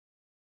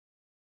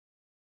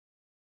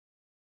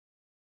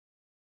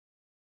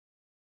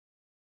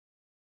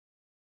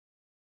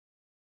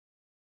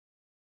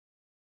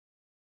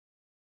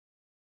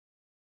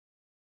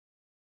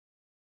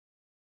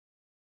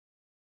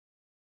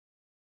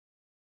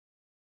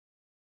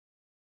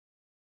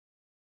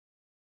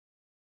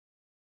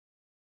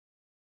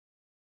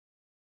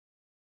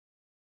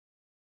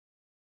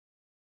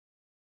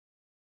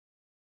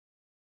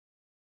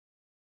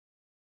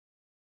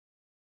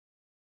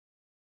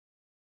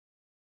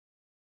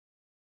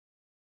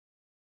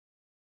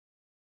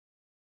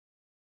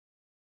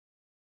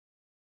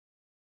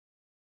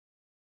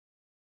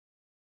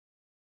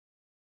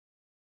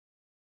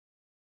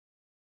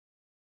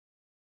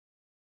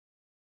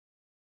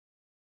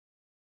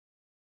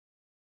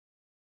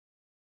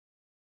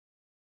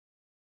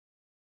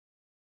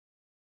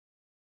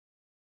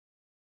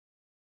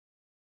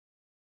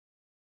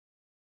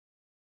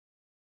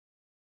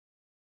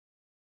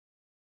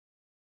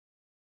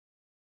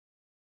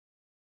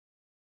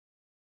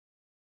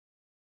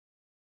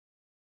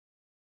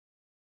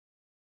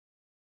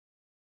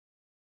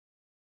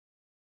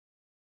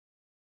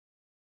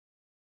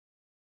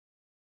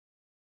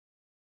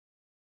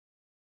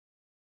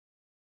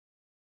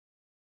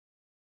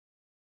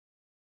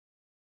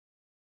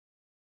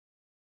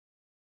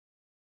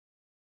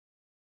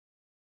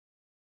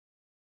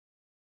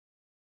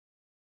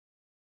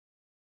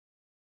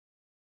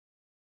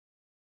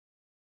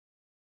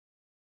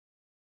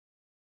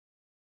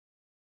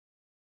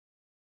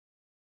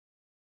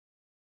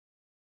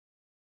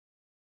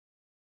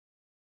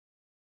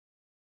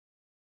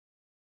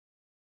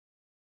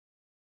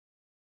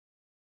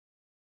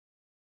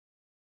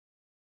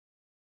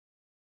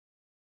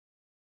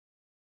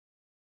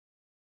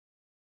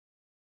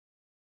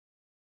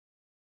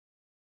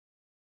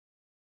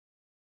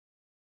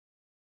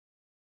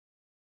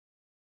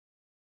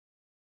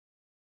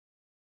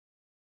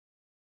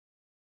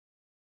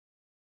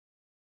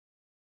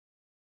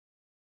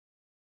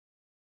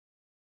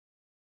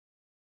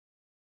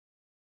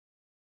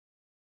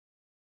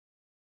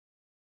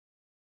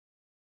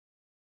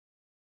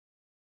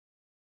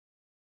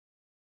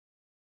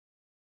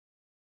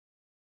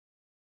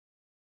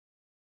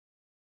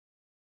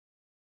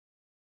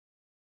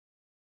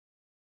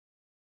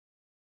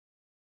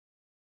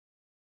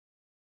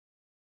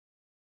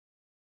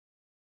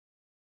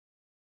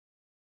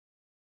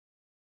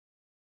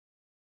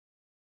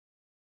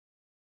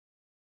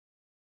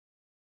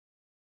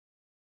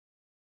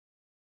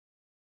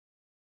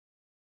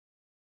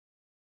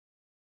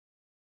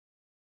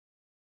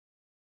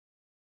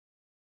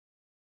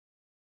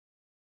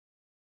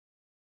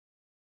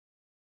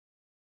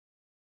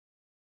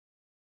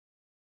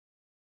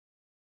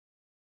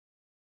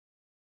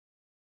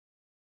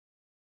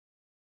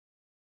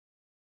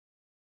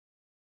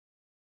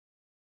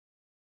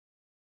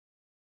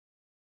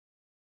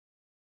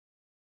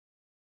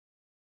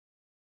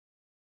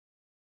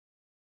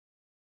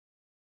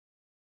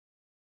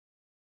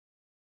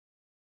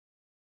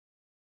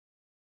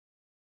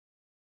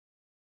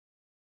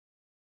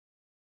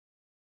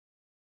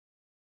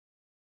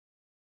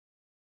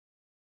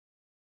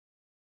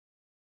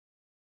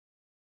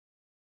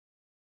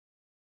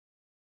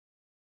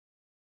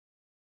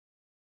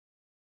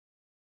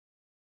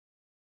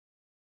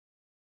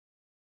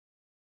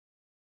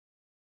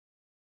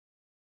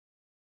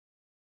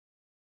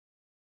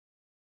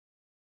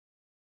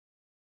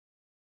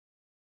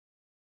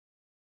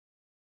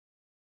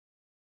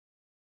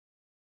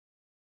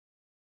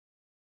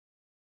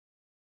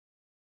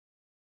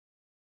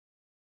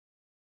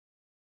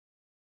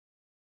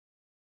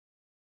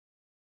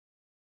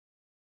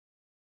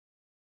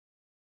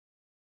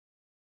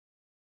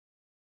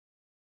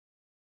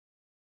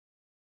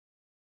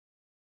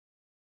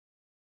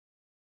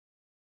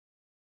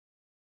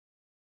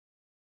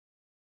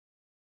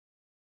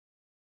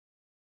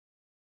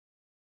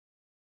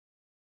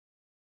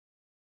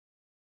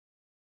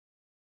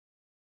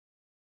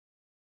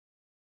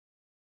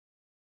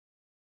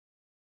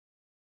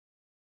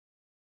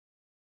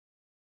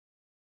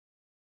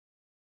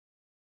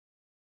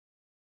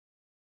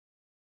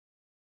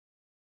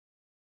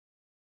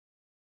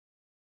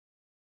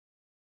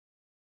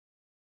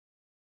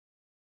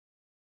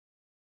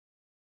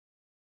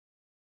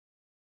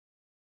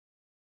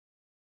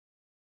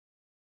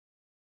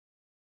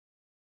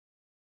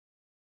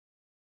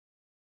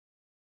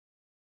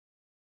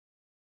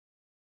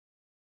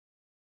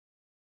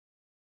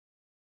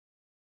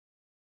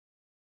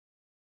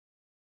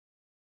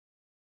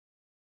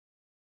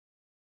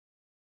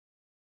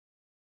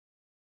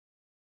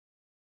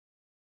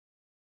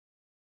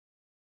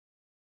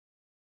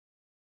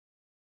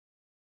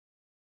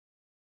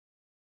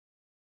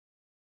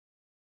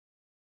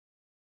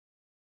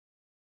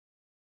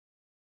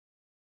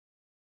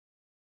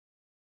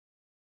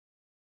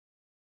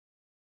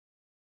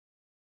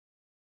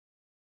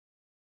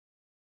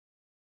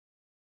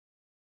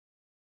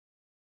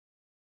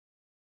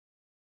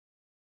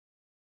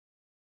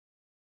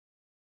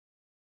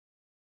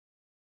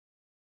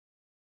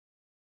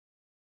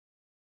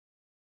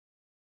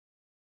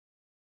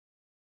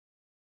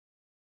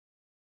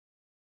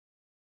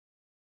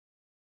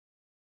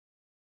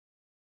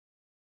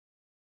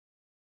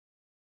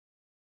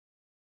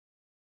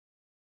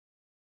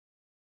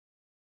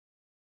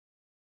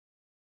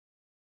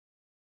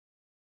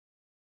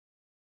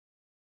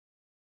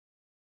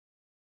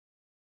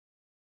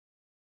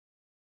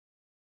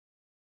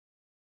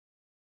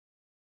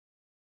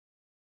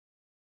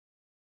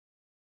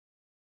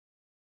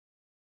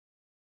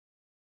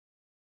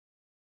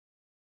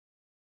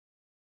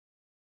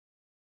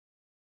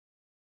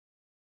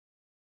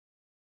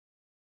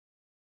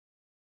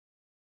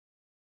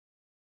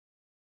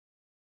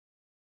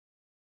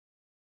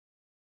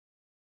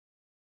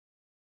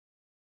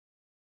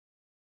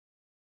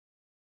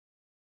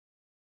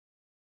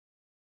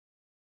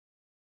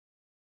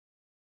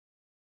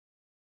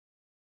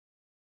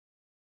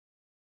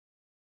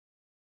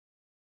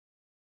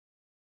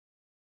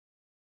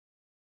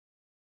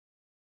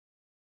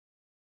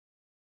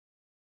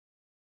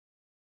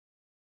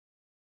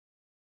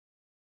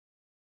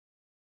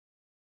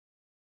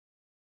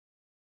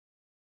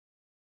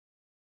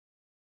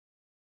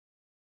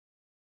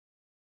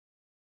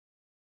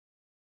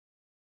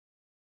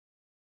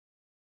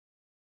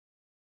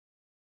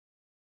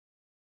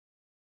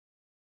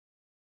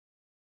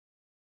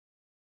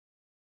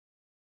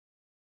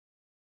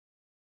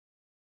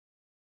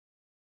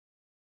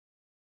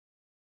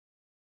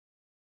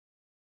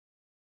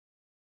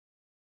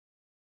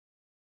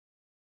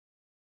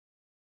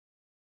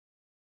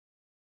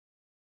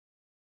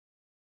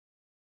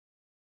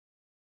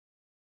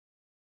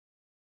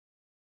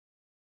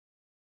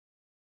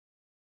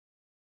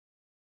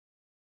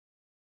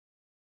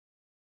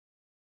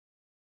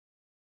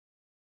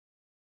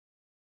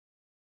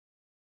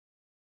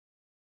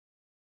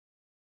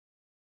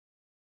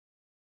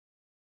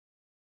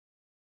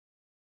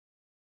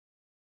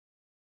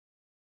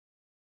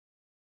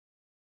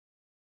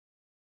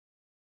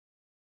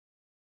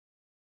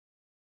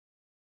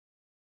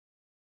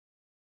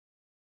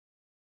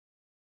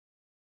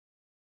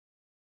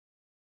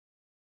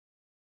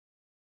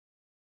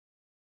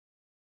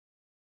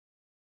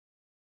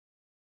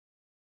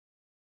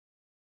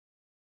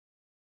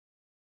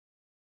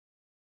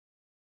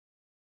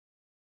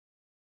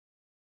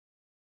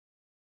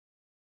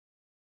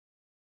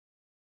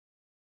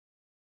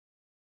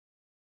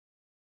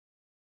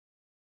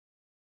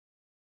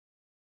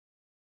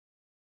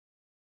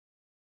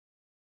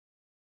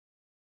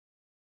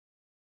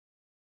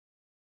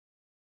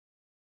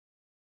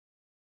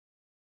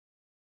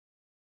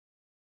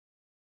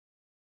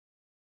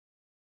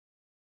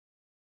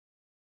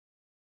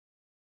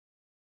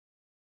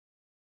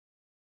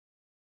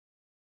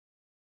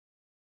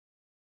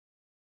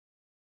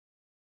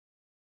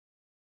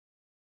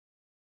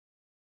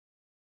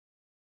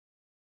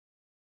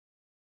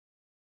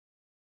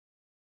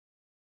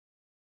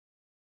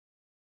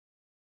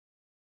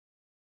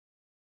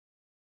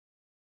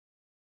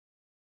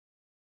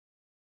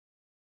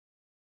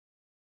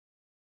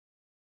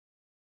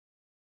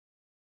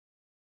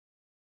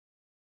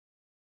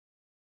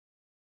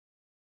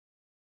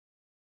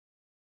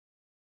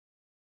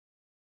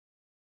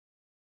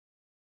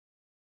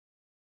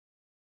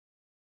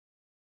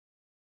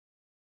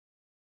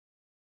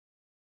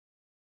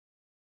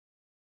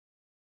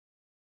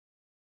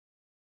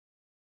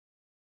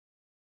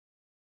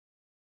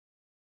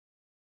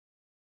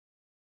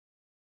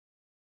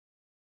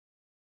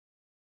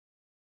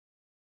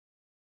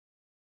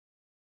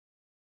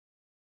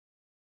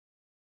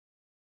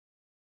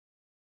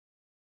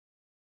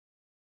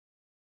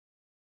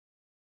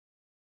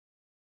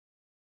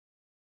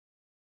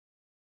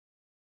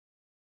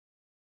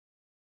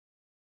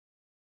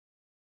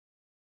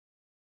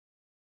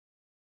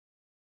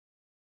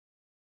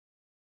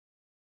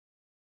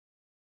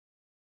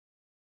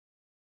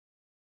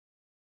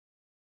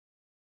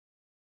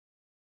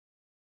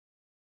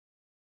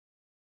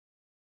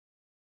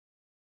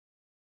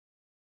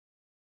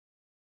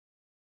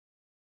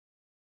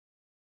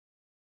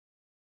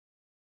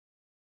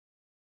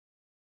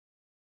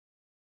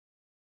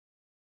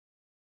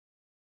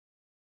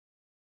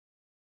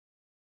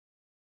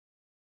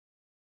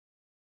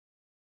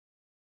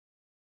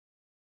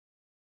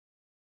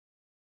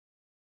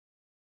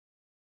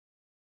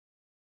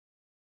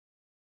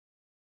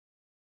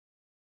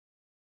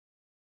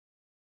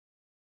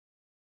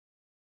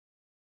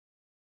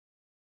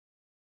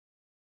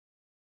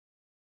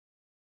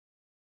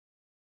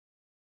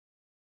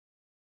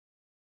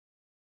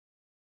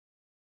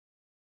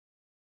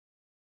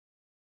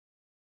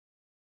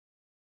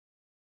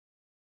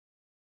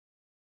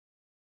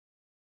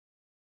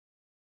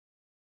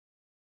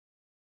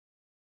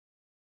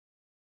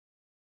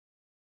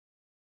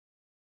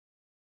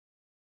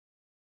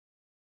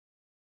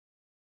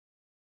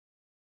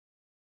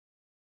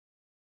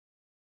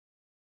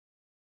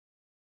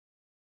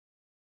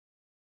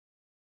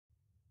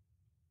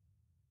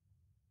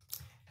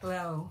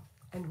Hello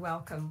and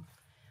welcome.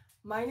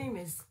 My name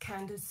is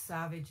Candace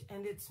Savage,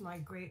 and it's my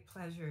great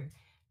pleasure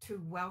to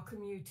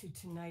welcome you to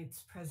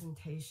tonight's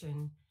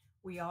presentation,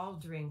 We All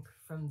Drink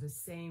from the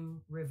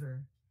Same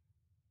River.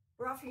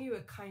 We're offering you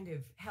a kind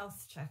of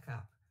health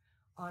checkup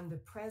on the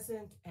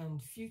present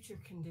and future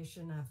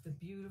condition of the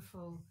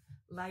beautiful,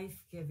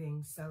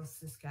 life-giving South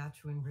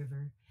Saskatchewan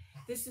River.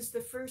 This is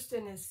the first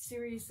in a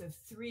series of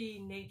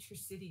 3 Nature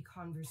City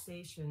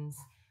conversations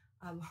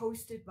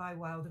hosted by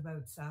Wild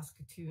About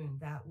Saskatoon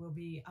that will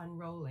be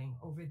unrolling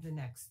over the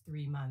next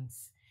 3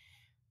 months.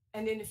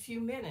 And in a few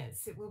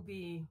minutes, it will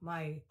be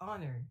my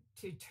honor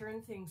to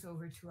turn things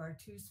over to our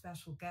 2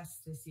 special guests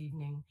this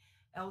evening,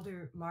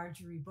 Elder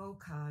Marjorie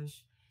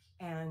Beaucage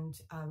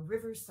and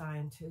river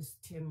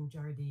scientist Tim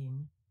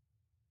Jardine.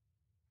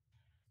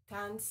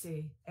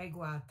 Tansi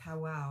Egwa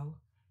Tawau,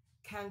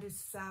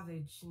 Candace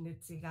Savage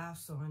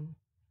Nitsigason,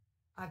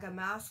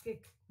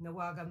 Agamaskik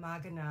Nawaga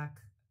Maganak,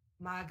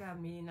 Maga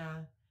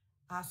Mina,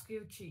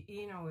 Askiuchi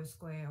Ino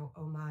Esqueo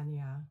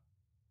Omania.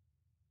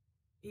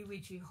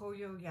 Iwichi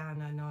Hoyo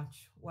Yana Noch,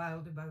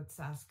 Wild About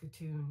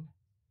Saskatoon.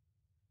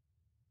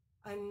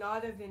 I'm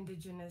not of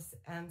Indigenous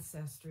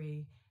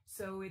ancestry,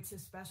 so it's a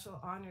special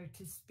honor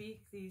to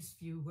speak these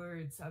few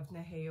words of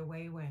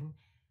Naheawewen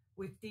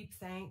with deep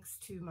thanks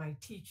to my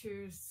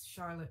teachers,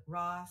 Charlotte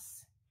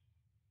Ross,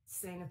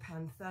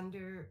 Senapan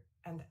Thunder,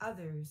 and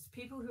others,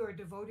 people who are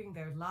devoting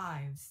their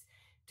lives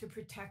to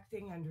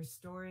protecting and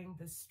restoring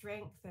the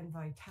strength and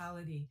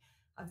vitality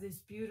of this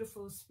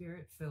beautiful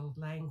spirit-filled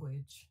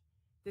language,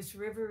 this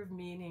river of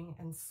meaning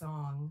and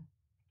song.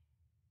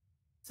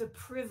 It's a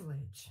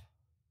privilege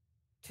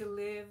to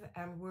live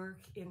and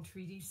work in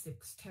Treaty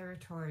 6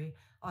 territory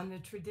on the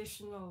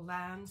traditional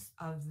lands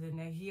of the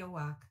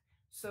Nahiawak,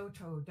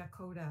 Saulteaux,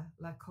 Dakota,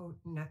 Lakota,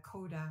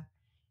 Nakota,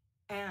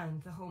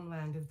 and the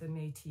homeland of the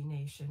Métis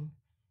Nation.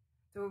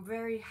 So we're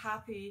very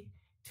happy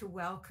to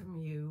welcome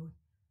you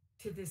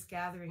to this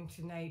gathering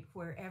tonight,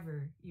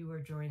 wherever you are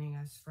joining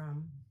us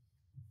from.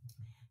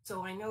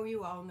 So I know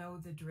you all know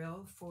the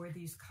drill for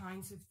these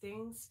kinds of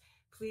things.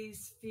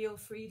 Please feel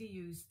free to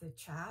use the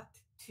chat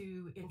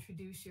to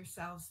introduce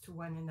yourselves to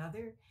one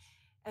another.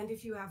 And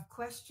if you have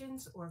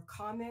questions or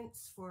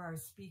comments for our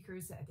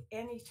speakers at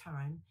any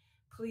time,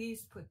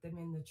 please put them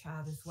in the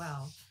chat as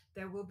well.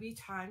 There will be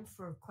time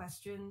for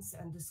questions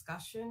and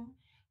discussion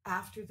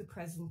after the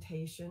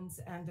presentations,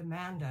 and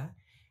Amanda,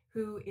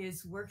 who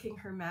is working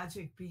her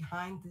magic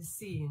behind the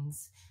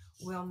scenes,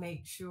 will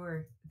make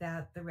sure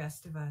that the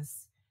rest of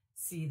us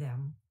see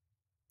them.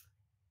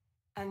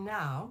 And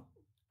now,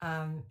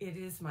 it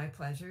is my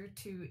pleasure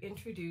to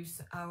introduce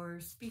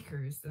our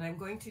speakers, and I'm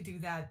going to do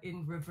that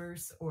in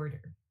reverse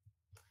order.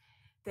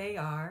 They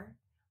are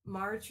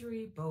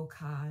Marjorie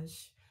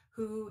Beaucage,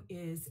 who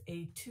is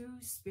a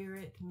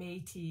Two-Spirit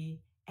Métis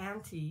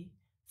auntie,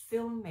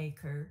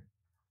 filmmaker,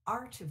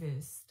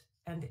 archivist,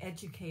 and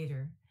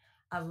educator,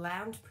 a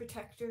land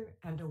protector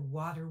and a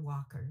water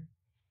walker.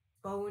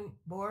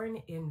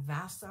 Born in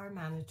Vassar,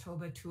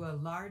 Manitoba to a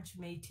large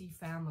Métis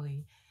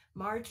family,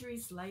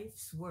 Marjorie's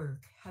life's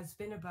work has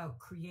been about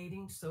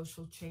creating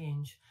social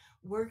change,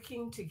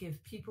 working to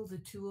give people the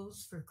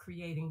tools for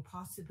creating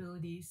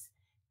possibilities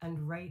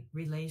and right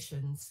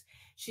relations.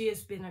 She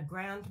has been a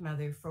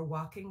grandmother for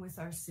Walking with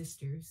Our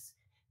Sisters,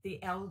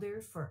 the elder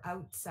for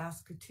Out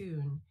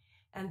Saskatoon,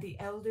 and the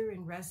elder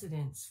in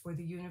residence for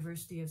the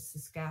University of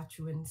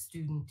Saskatchewan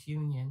Student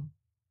Union.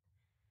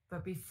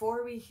 But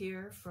before we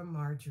hear from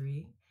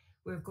Marjorie,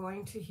 we're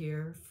going to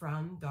hear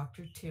from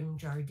Dr. Tim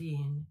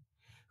Jardine,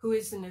 who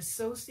is an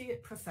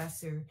associate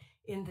professor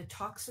in the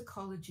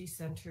Toxicology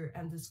Center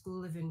and the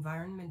School of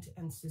Environment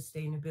and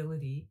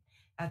Sustainability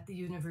at the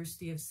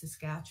University of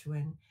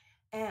Saskatchewan,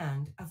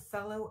 and a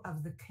fellow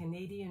of the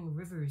Canadian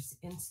Rivers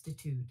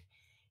Institute.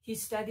 He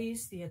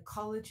studies the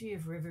ecology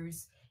of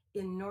rivers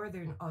in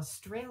Northern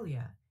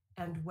Australia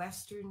and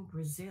Western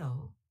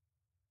Brazil,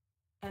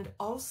 and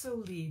also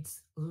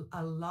leads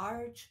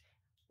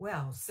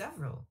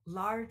several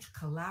large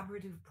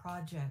collaborative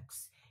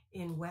projects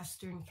in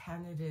Western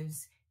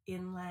Canada's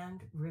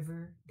inland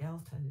river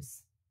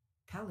deltas.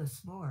 Tell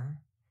us more.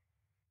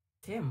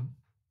 Tim.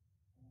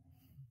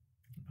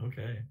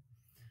 Okay.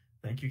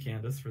 Thank you,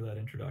 Candace, for that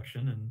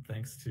introduction, and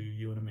thanks to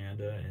you and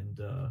Amanda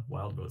and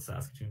Wild About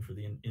Saskatoon for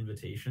the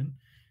invitation,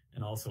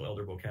 and also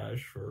Elder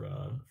Beaucage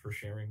for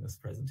sharing this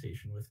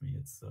presentation with me.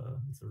 It's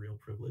a real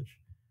privilege.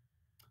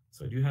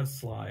 So I do have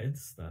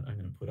slides that I'm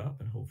going to put up,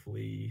 and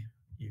hopefully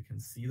you can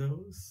see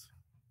those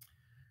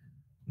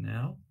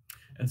now.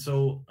 And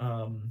so,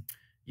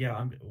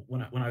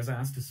 when I was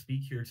asked to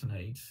speak here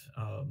tonight,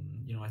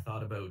 I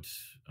thought about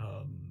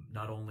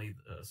not only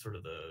sort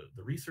of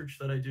the research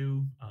that I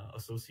do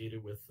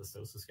associated with the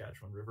South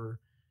Saskatchewan River,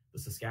 the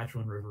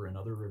Saskatchewan River, and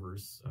other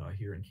rivers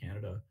here in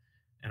Canada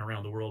and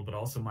around the world, but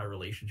also my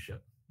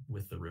relationship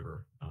with the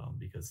river,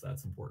 because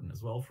that's important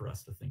as well for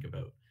us to think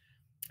about.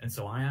 And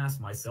so I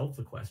asked myself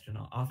the question,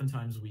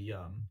 oftentimes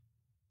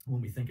when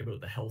we think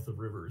about the health of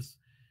rivers,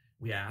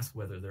 we ask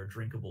whether they're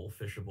drinkable,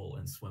 fishable,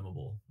 and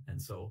swimmable.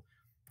 And so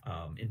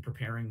In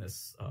preparing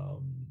this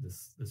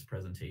this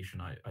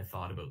presentation, I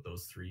thought about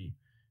those three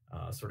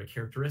sort of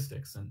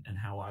characteristics and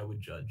how I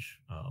would judge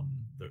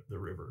the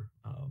river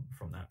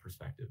from that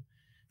perspective.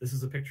 This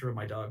is a picture of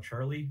my dog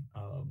Charlie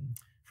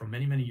from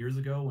many years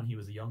ago when he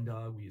was a young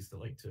dog. We used to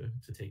like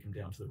to take him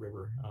down to the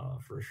river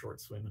for a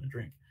short swim and a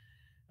drink.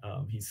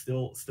 He's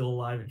still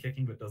alive and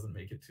kicking, but doesn't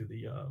make it to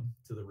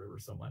the river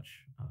so much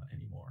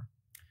anymore.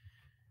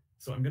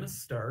 So I'm going to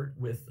start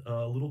with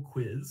a little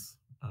quiz.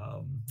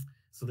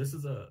 So this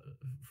is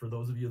for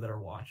those of you that are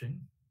watching,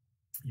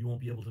 you won't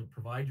be able to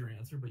provide your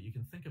answer, but you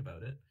can think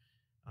about it.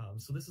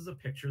 So this is a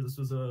picture. This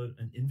was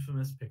an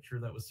infamous picture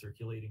that was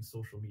circulating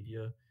social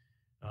media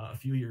a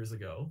few years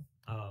ago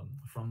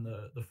from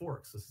the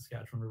Forks, the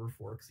Saskatchewan River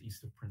Forks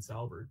east of Prince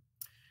Albert.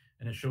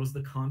 And it shows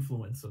the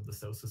confluence of the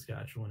South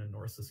Saskatchewan and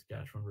North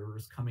Saskatchewan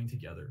rivers coming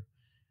together.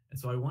 And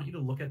so I want you to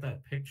look at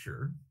that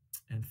picture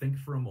and think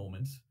for a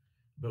moment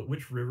about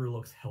which river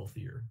looks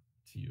healthier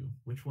to you,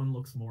 which one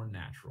looks more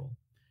natural.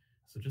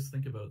 So just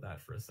think about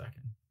that for a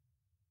second.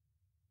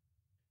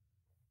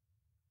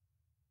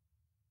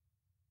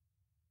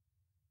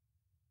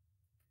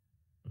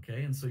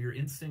 Okay, and so your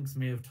instincts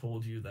may have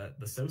told you that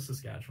the South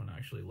Saskatchewan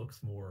actually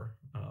looks more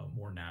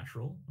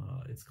natural.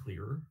 It's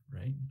clearer,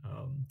 right?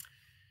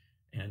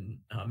 And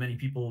many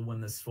people, when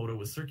this photo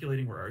was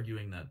circulating, were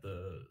arguing that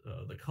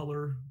the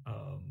color,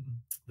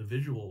 the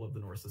visual of the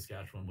North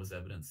Saskatchewan was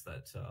evidence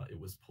that it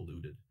was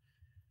polluted.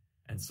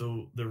 And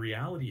so the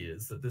reality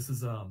is that this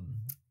is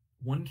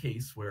one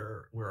case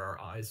where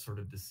our eyes sort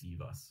of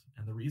deceive us.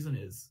 And the reason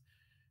is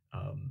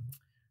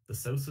the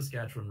South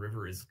Saskatchewan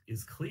River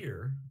is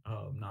clear,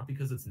 not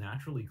because it's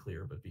naturally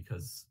clear, but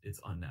because it's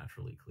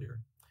unnaturally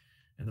clear.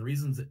 And the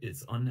reasons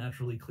it's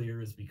unnaturally clear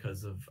is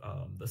because of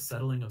the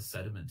settling of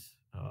sediment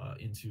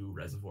into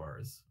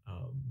reservoirs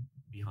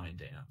behind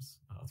dams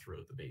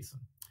throughout the basin.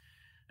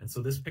 And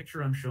so this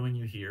picture I'm showing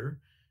you here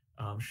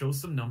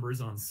shows some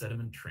numbers on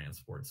sediment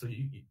transport. So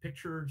you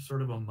picture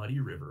sort of a muddy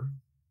river.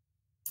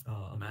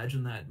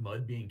 Imagine that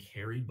mud being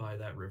carried by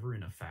that river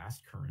in a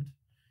fast current.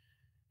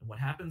 And what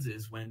happens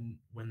is when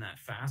that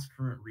fast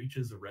current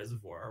reaches a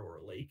reservoir or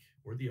a lake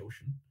or the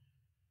ocean,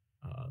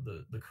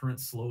 the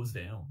current slows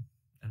down.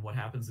 And what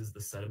happens is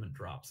the sediment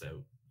drops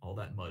out. All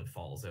that mud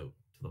falls out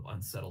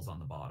and settles on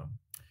the bottom.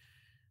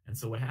 And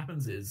so what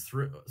happens is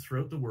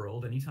throughout the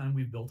world, anytime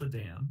we've built a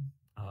dam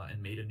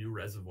and made a new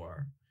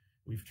reservoir,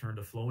 we've turned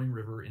a flowing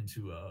river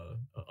into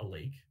a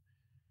lake.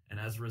 And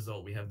as a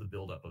result, we have the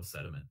buildup of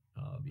sediment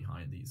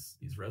behind these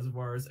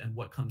reservoirs. And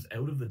what comes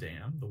out of the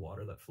dam, the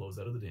water that flows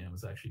out of the dam,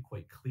 is actually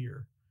quite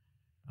clear.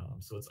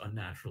 So it's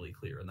unnaturally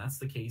clear. And that's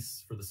the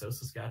case for the South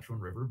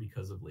Saskatchewan River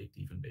because of Lake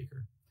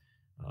Diefenbaker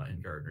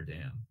and Gardner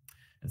Dam.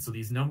 And so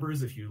these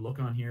numbers, if you look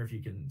on here, if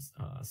you can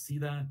see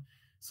that,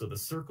 so the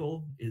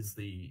circle is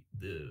the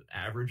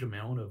average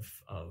amount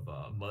of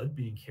mud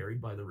being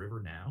carried by the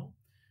river now.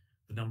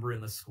 The number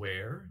in the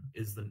square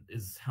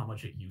is how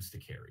much it used to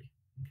carry.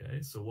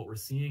 Okay, so what we're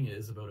seeing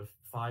is about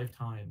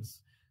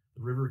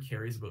the river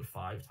carries about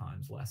 5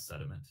 times less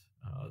sediment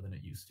than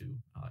it used to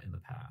in the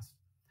past.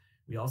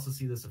 We also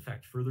see this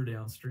effect further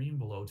downstream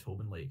below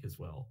Tobin Lake as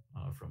well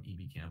from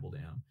E.B. Campbell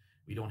Dam.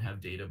 We don't have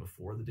data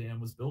before the dam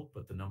was built,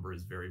 but the number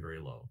is very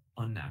low,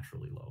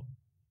 unnaturally low.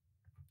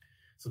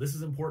 So this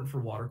is important for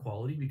water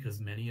quality because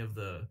many of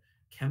the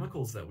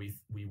chemicals that we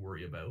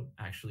worry about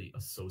actually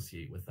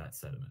associate with that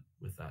sediment,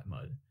 with that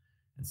mud.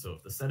 And so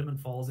if the sediment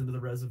falls into the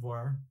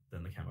reservoir,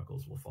 then the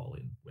chemicals will fall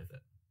in with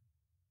it.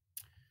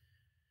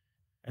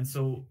 And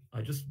so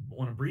I just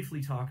want to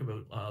briefly talk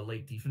about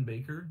Lake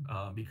Diefenbaker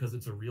because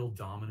it's a real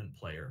dominant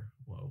player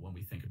when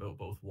we think about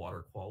both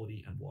water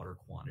quality and water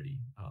quantity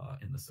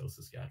in the South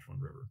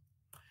Saskatchewan River.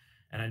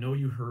 And I know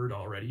you heard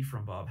already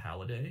from Bob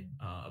Halliday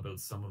about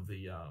some of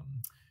the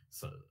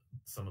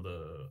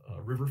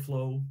river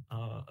flow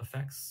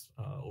effects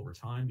over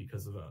time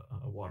because of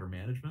water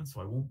management. So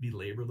I won't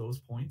belabor those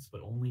points, but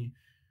only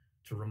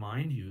to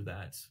remind you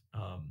that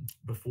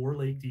before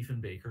Lake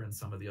Diefenbaker and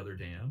some of the other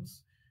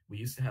dams, we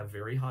used to have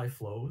very high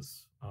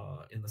flows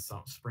in the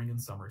spring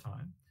and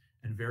summertime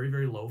and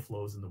very low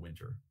flows in the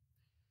winter.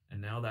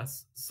 And now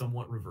that's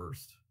somewhat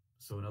reversed.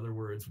 So in other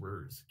words,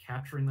 we're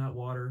capturing that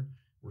water,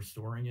 we're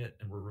storing it,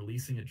 and we're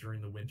releasing it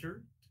during the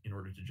winter in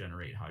order to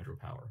generate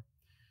hydropower.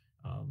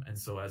 And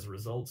so as a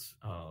result,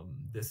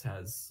 this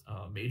has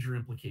major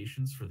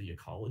implications for the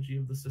ecology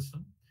of the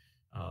system,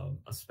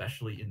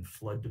 especially in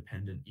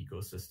flood-dependent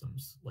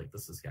ecosystems like the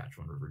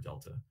Saskatchewan River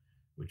Delta,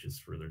 which is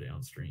further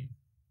downstream.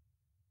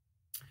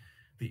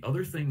 The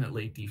other thing that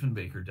Lake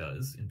Diefenbaker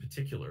does, in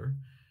particular,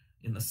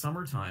 in the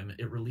summertime,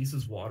 it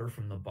releases water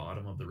from the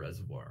bottom of the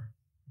reservoir,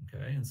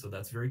 okay? And so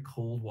that's very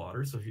cold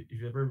water. So if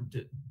you ever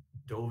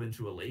dove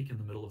into a lake in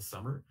the middle of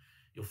summer,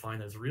 you'll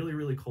find that it's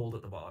really cold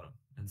at the bottom.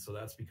 And so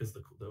that's because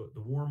the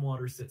warm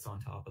water sits on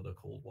top of the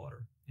cold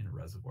water in a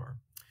reservoir.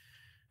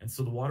 And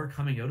so the water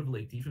coming out of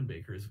Lake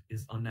Diefenbaker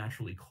is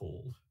unnaturally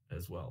cold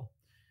as well.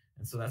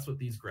 And so that's what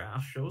these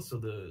graphs show. So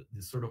the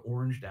sort of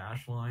orange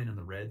dash line and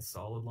the red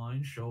solid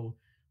line show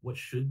what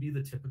should be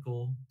the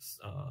typical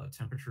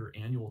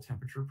annual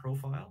temperature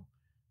profile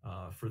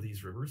for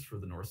these rivers, for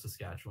the North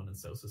Saskatchewan and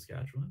South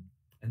Saskatchewan.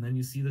 And then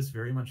you see this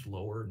very much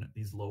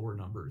these lower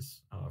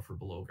numbers for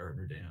below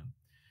Gardner Dam.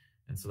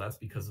 And so that's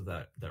because of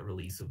that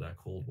release of that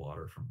cold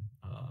water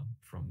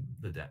from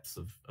the depths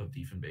of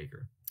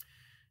Diefenbaker.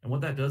 And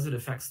what that does, it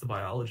affects the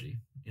biology.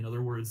 In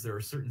other words, there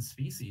are certain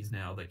species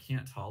now that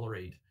can't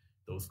tolerate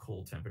those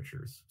cold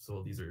temperatures.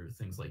 So these are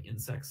things like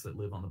insects that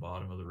live on the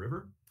bottom of the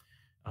river.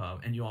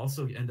 And you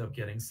also end up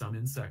getting some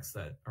insects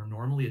that are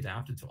normally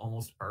adapted to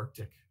almost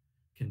Arctic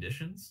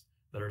conditions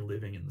that are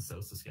living in the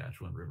South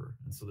Saskatchewan River.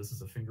 And so this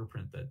is a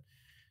fingerprint that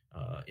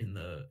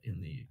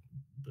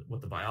what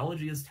the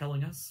biology is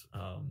telling us,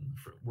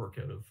 work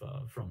out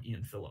of from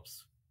Ian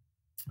Phillips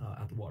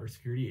at the Water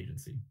Security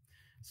Agency.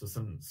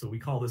 So we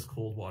call this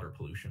cold water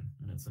pollution,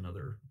 and it's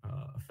another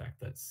effect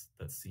that's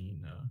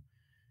seen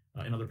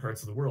in other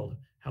parts of the world.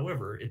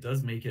 However, it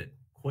does make it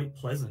quite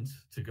pleasant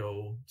to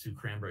go to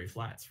Cranberry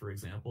Flats, for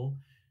example,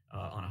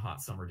 on a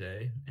hot summer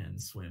day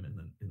and swim in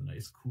the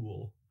nice,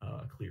 cool,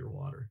 clear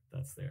water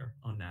that's there,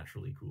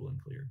 unnaturally cool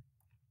and clear.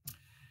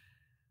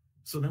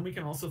 So then we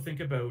can also think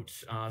about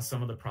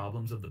some of the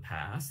problems of the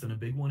past, and a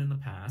big one in the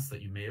past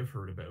that you may have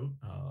heard about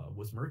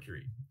was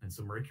mercury. And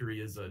so mercury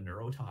is a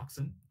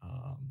neurotoxin.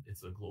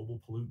 It's a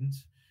global pollutant.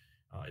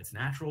 It's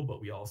natural,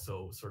 but we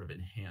also sort of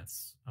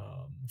enhance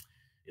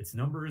its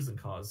numbers and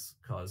cause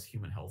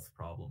human health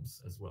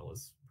problems, as well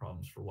as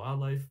problems for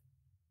wildlife.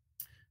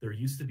 There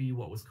used to be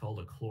what was called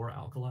a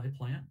chloralkali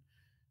plant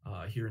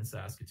here in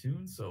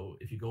Saskatoon. So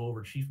if you go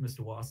over Chief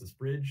Mistawassus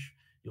Bridge,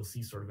 you'll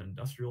see sort of an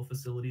industrial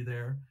facility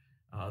there.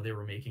 They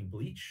were making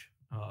bleach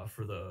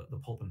for the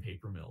pulp and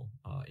paper mill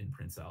in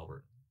Prince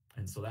Albert.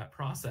 And so that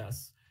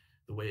process,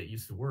 the way it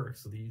used to work,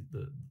 so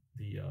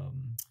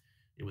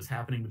it was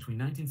happening between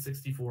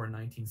 1964 and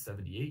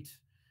 1978.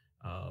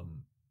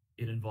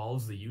 It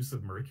involves the use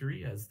of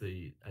mercury as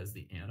the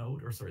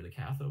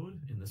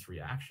cathode in this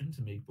reaction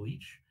to make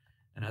bleach.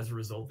 And as a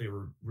result, they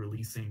were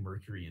releasing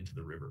mercury into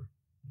the river,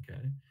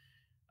 okay?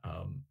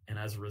 And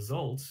as a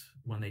result,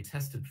 when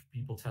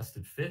people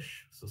tested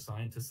fish, so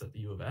scientists at the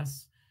U of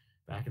S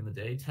back in the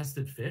day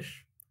tested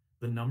fish,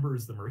 the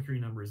mercury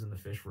numbers in the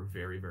fish were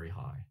very, very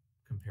high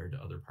compared to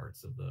other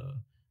parts of the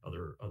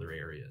other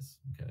areas,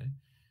 okay?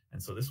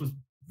 And so this was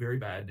very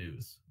bad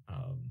news.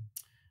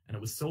 And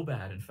it was so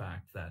bad, in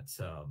fact,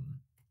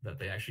 that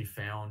they actually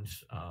found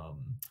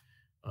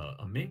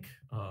a mink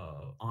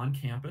on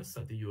campus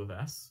at the U of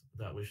S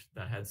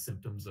that had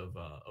symptoms of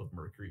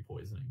mercury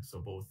poisoning. So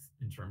both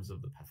in terms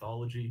of the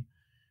pathology,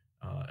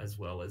 as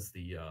well as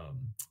the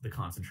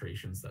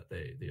concentrations that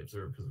they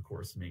observed, because of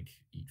course mink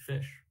eat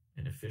fish,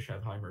 and if fish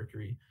have high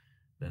mercury,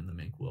 then the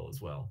mink will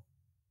as well.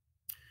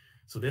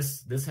 So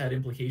this had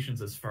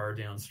implications as far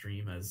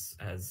downstream as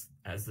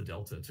the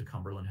delta to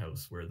Cumberland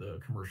House, where the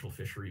commercial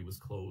fishery was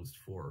closed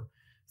for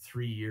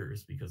 3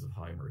 years because of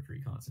high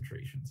mercury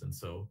concentrations. And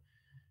so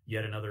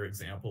yet another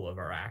example of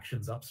our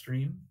actions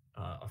upstream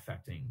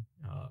affecting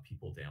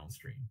people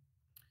downstream.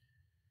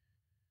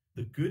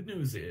 The good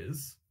news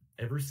is,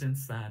 ever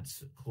since that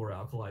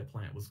chloralkali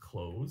plant was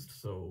closed,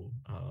 so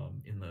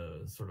in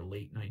the sort of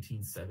late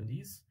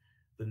 1970s,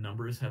 the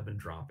numbers have been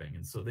dropping.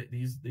 And so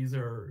these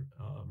are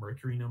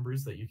mercury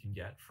numbers that you can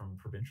get from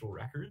provincial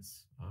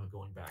records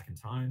going back in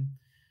time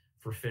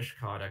for fish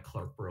caught at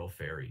Clarkborough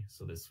Ferry.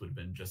 So this would have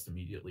been just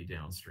immediately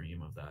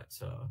downstream of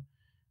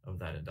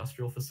that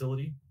industrial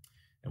facility.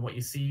 And what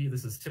you see,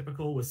 this is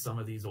typical with some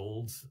of these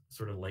old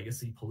sort of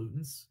legacy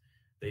pollutants.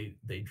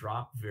 They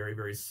drop very,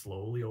 very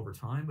slowly over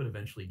time, but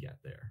eventually get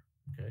there.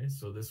 Okay,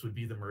 so this would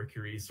be the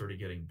mercury sort of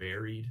getting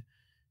buried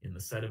in the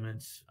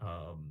sediment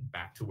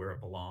back to where it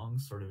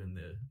belongs, sort of in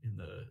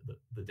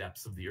the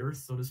depths of the earth,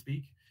 so to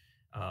speak,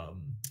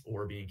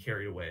 or being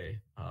carried away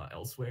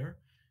elsewhere,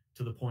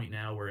 to the point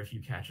now where if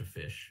you catch a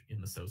fish in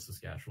the South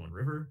Saskatchewan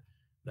River,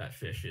 that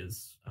fish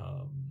is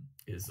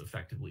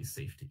effectively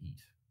safe to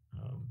eat.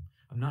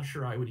 I'm not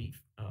sure I would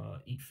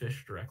eat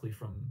fish directly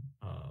from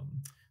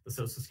the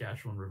South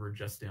Saskatchewan River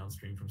just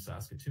downstream from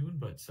Saskatoon,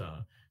 but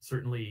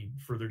certainly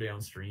further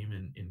downstream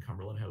in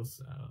Cumberland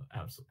House,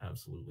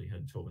 absolutely,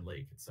 and Tobin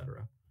Lake,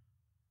 etc.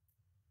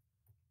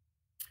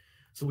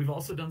 So we've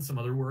also done some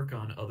other work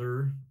on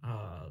other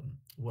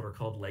what are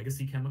called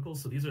legacy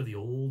chemicals. So these are the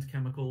old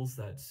chemicals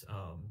that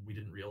we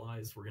didn't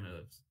realize were going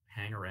to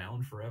hang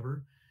around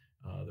forever.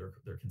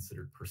 They're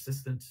considered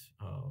persistent.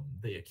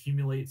 They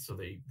accumulate, so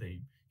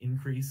they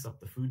increase up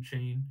the food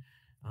chain.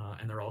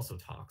 And they're also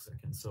toxic.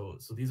 And so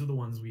these are the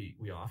ones we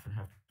often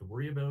have to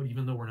worry about,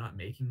 even though we're not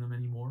making them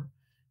anymore.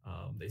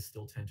 They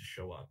still tend to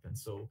show up. And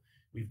so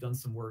we've done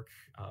some work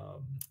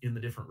in the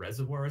different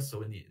reservoirs.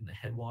 So in the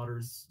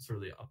headwaters, sort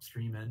of the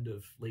upstream end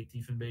of Lake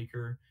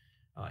Diefenbaker,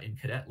 in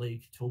Cadet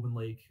Lake, Tobin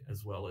Lake,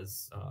 as well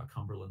as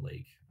Cumberland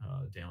Lake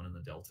down in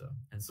the delta.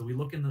 And so we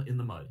look in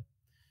the mud.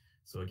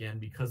 So again,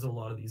 because a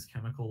lot of these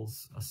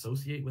chemicals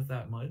associate with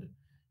that mud,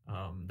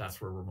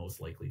 that's where we're most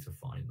likely to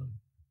find them.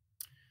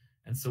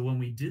 And so when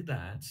we did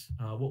that,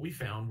 what we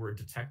found were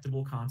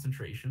detectable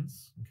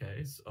concentrations,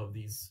 okay, of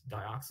these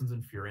dioxins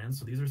and furans.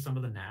 So these are some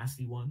of the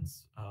nasty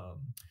ones.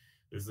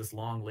 There's this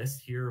long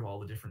list here of all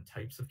the different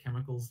types of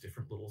chemicals,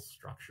 different little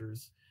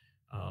structures.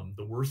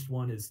 The worst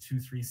one is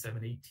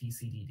 2378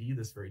 TCDD,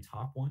 this very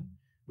top one,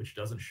 which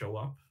doesn't show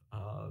up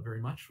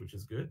very much, which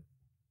is good.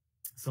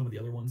 Some of the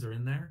other ones are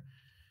in there.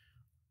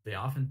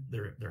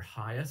 They're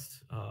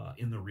highest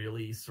in the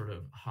really sort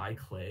of high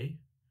clay.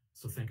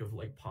 So think of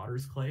like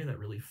potter's clay, that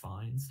really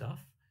fine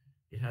stuff.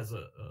 It has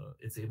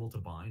it's able to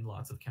bind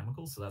lots of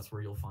chemicals, so that's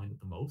where you'll find it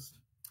the most.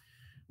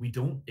 We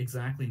don't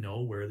exactly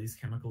know where these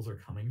chemicals are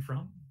coming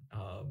from.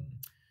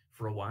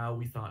 For a while,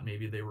 we thought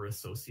maybe they were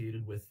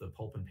associated with the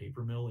pulp and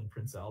paper mill in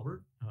Prince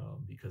Albert,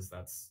 because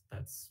that's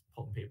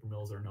pulp and paper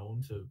mills are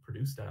known to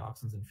produce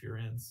dioxins and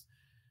furans.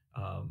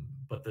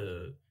 But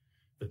the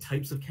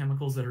types of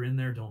chemicals that are in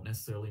there don't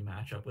necessarily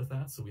match up with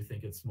that. So we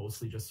think it's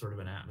mostly just sort of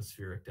an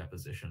atmospheric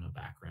deposition, a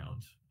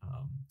background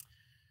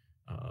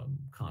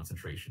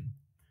concentration.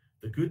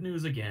 The good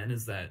news, again,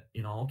 is that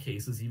in all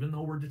cases, even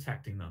though we're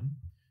detecting them,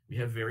 we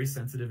have very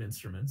sensitive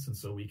instruments, and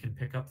so we can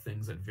pick up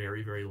things at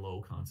very, very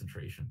low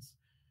concentrations.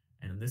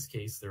 And in this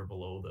case, they're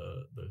below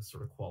the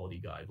sort of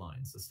quality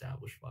guidelines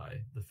established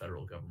by the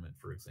federal government,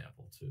 for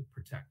example, to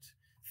protect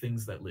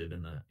things that live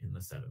in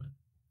the sediment.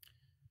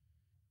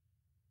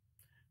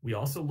 We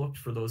also looked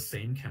for those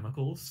same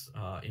chemicals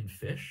in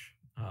fish,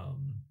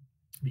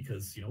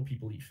 because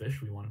people eat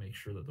fish. We want to make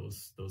sure that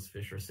those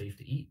fish are safe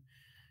to eat.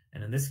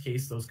 And in this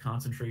case, those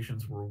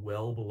concentrations were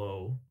well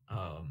below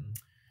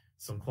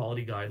some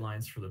quality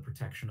guidelines for the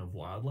protection of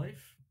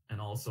wildlife, and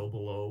also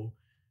below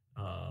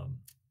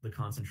the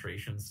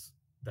concentrations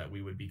that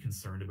we would be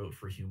concerned about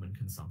for human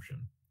consumption.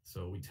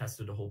 So we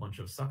tested a whole bunch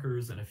of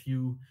suckers and a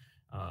few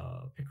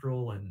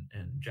pickerel and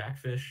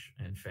jackfish,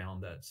 and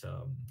found that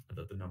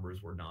that the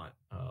numbers were not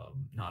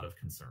of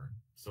concern.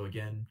 So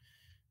again,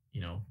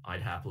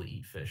 I'd happily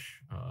eat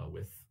fish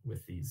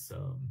with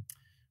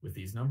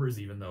these numbers,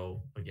 even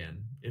though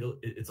again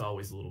it's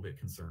always a little bit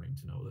concerning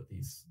to know that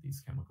these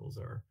chemicals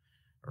are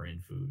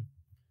in food.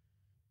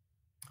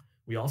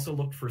 We also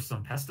looked for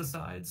some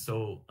pesticides.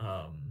 So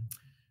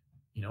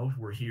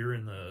we're here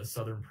in the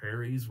southern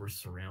prairies, we're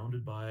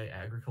surrounded by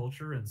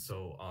agriculture, and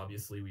so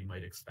obviously we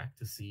might expect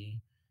to see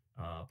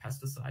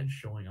pesticides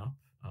showing up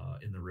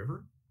in the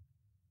river.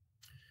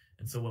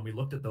 And so when we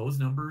looked at those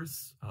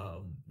numbers,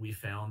 we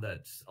found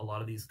that a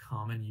lot of these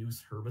common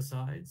use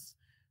herbicides,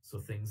 so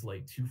things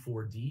like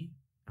 2,4-D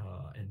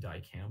and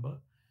dicamba,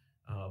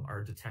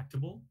 are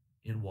detectable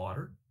in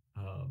water.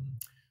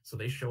 So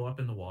they show up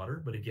in the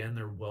water, but again,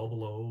 they're well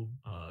below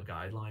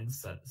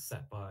guidelines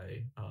set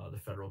by the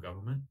federal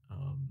government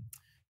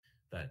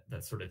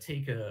that sort of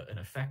take an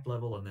effect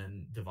level and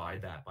then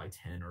divide that by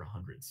 10 or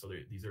 100. So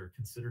these are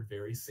considered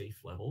very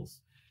safe levels,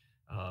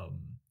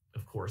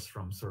 of course,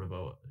 from sort of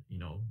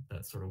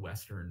that sort of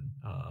Western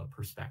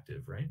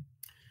perspective, right?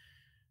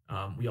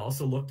 We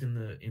also looked in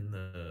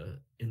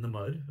the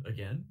mud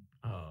again,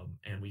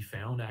 and we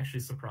found actually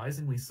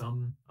surprisingly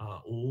some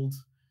old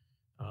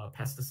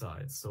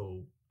pesticides.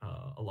 So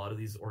a lot of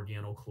these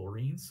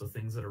organochlorines, so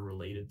things that are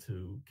related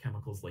to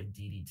chemicals like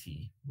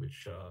DDT,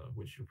 which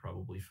you're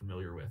probably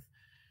familiar with.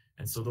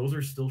 And so those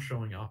are still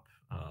showing up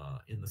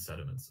in the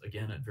sediments,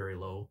 again, at very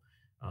low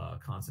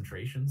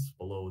concentrations,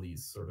 below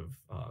these sort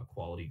of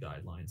quality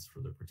guidelines for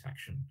the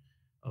protection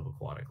of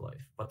aquatic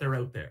life. But they're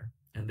out there,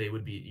 and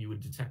you would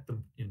detect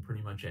them in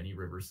pretty much any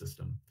river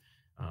system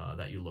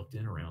that you looked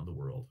in around the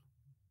world.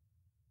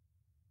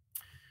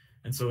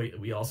 And so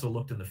we also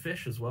looked in the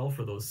fish as well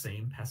for those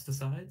same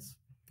pesticides.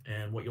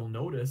 And what you'll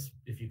notice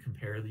if you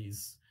compare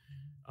these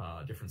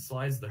different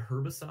slides, the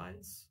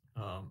herbicides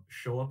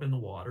show up in the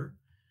water,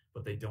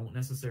 but they don't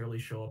necessarily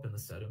show up in the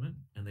sediment,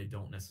 and they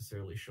don't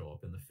necessarily show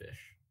up in the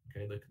fish,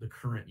 okay, the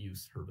current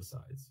use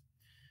herbicides.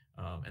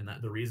 And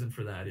the reason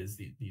for that is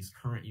these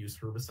current use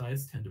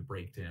herbicides tend to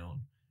break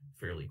down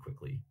fairly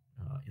quickly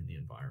in the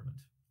environment.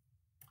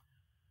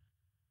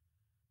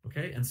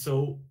 Okay, and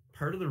so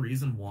part of the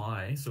reason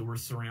why, so we're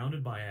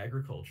surrounded by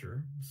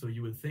agriculture, so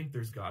you would think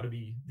there's got to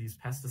be these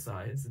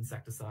pesticides,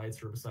 insecticides,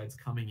 herbicides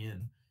coming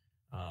in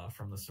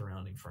from the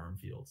surrounding farm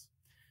fields.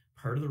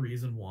 Part of the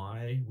reason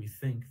why we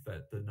think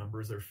that the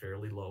numbers are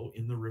fairly low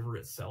in the river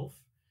itself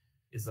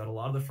is that a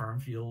lot of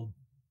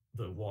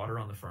the water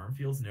on the farm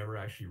fields never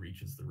actually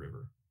reaches the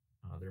river.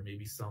 There may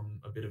be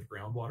a bit of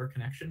groundwater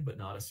connection, but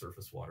not a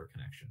surface water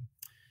connection.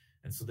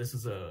 And so this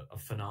is a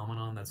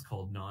phenomenon that's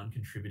called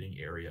non-contributing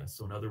area.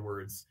 So in other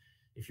words,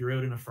 if you're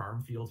out in a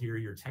farm field here,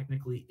 you're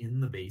technically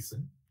in the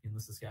basin, in the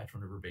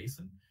Saskatchewan River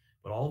Basin,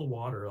 but all the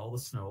water, all the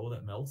snow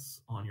that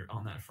melts on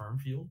that farm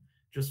field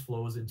just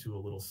flows into a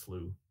little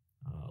slough,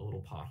 a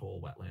little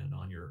pothole wetland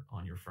on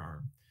your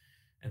farm.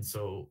 And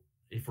so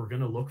if we're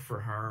going to look for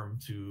harm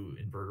to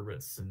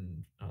invertebrates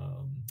and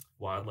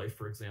wildlife,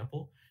 for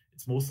example,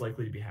 it's most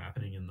likely to be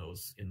happening in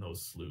those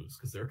sloughs,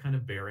 because they're kind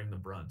of bearing the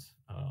brunt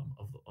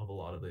of a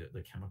lot of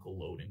the chemical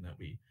loading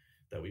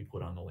that we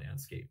put on the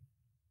landscape.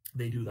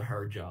 they do the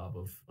hard job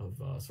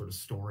of sort of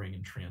storing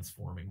and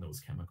transforming those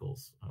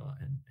chemicals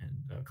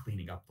and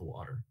cleaning up the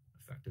water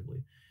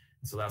effectively.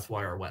 And so that's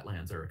why our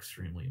wetlands are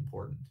extremely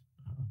important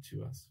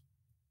to us.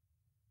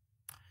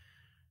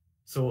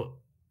 So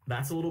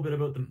that's a little bit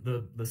about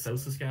the South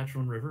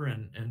Saskatchewan River.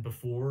 And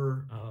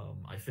before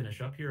I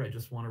finish up here, I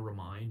just want to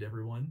remind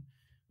everyone,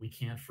 we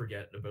can't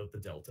forget about the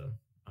Delta.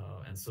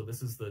 And so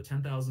this is the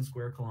 10,000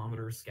 square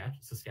kilometer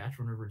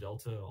Saskatchewan River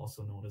Delta,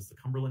 also known as the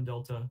Cumberland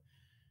Delta.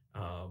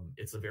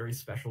 It's a very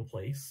special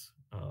place,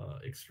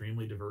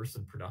 extremely diverse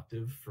and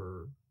productive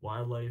for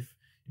wildlife,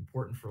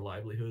 important for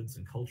livelihoods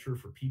and culture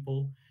for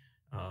people,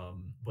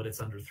 but it's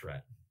under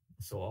threat.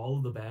 So all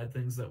of the bad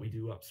things that we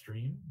do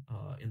upstream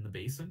in the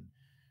basin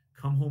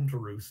come home to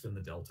roost in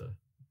the Delta.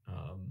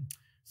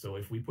 So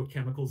if we put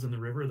chemicals in the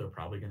river, they're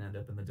probably going to end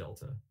up in the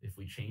Delta. If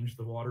we change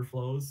the water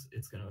flows,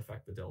 it's going to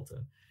affect the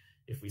Delta.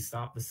 If we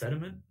stop the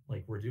sediment,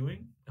 like we're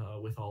doing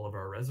with all of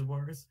our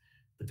reservoirs,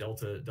 the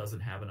Delta doesn't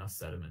have enough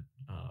sediment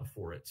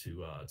for it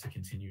to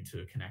continue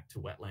to connect to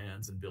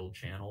wetlands and build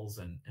channels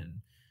and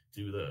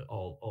do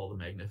all the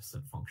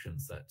magnificent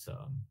functions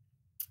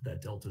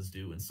that deltas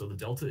do. And so the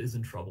Delta is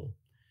in trouble.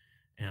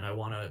 And I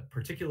want to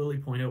particularly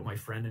point out my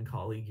friend and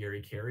colleague,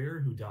 Gary Carrier,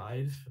 who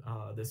died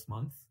this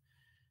month.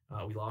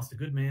 We lost a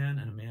good man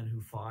and a man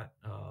who fought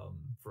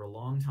for a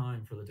long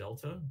time for the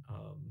Delta.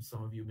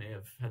 Some of you may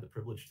have had the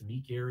privilege to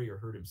meet Gary or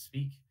heard him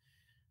speak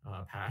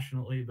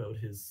passionately about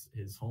his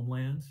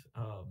homeland.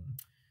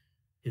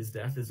 His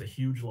death is a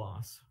huge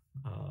loss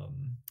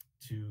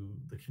to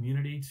the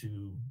community,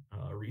 to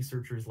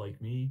researchers like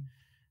me,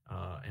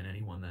 and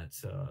anyone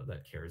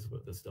that cares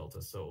about this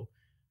Delta. So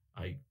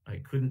I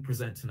couldn't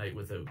present tonight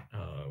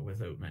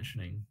without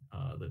mentioning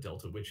the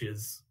Delta, which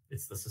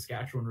it's the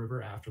Saskatchewan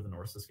River after the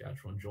North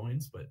Saskatchewan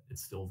joins, but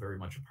it's still very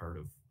much a part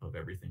of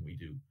everything we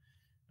do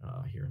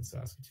here in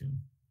Saskatoon.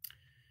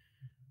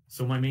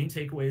 So my main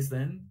takeaways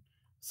then: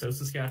 South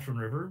Saskatchewan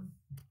River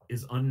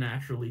is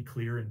unnaturally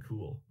clear and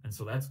cool. And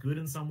so that's good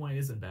in some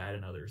ways and bad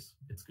in others.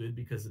 It's good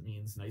because it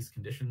means nice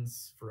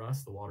conditions for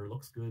us. The water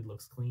looks good,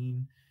 looks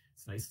clean.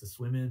 It's nice to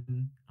swim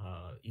in,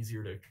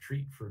 easier to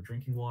treat for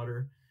drinking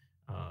water.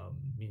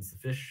 Means the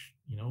fish,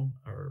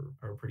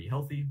 are pretty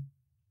healthy.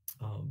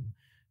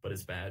 But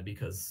it's bad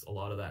because a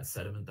lot of that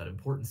sediment, that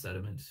important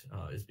sediment,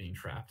 is being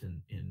trapped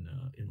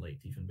in Lake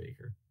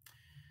Diefenbaker.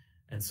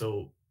 And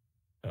so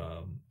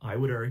I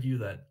would argue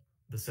that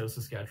the South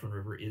Saskatchewan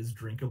River is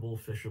drinkable,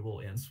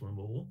 fishable, and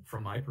swimmable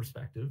from my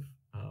perspective.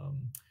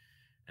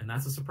 And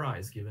that's a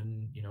surprise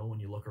given, when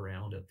you look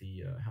around at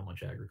the how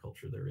much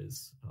agriculture there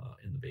is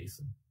in the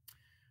basin.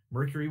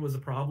 Mercury was a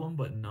problem,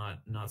 but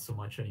not so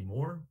much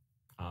anymore.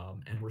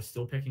 And we're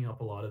still picking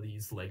up a lot of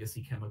these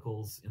legacy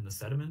chemicals in the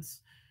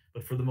sediments,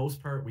 but for the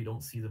most part, we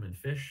don't see them in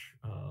fish.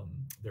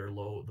 They're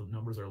low. The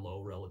numbers are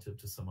low relative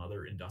to some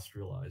other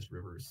industrialized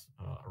rivers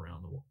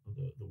around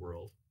the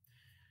world.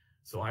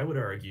 So I would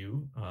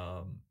argue,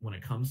 when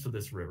it comes to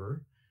this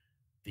river,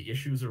 the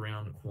issues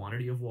around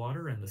quantity of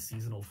water and the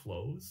seasonal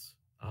flows,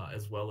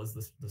 as well as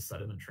the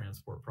sediment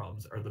transport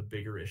problems, are the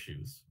bigger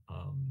issues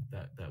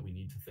that we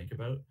need to think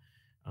about.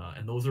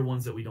 And those are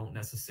ones that we don't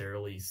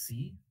necessarily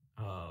see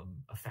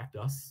affect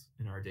us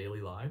in our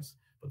daily lives,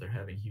 but they're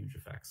having huge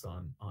effects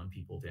on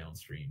people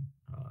downstream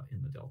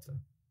in the Delta.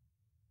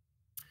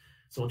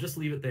 So I'll just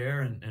leave it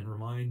there and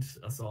remind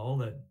us all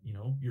that,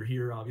 you're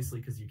here obviously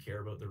because you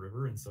care about the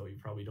river, and so you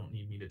probably don't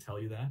need me to tell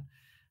you that.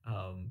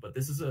 But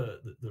this is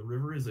the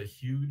river is a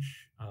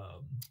huge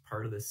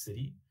part of this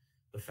city.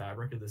 The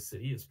fabric of this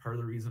city is part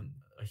of the reason,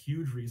 a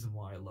huge reason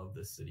why I love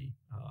this city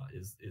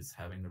is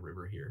having the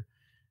river here.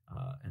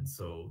 And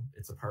so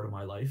it's a part of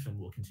my life and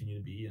will continue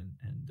to be.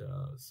 And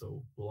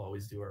so we'll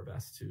always do our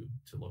best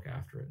to look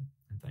after it.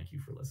 And thank you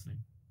for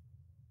listening.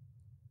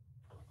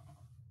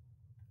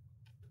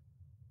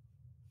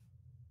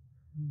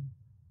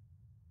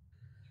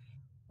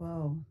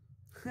 Wow.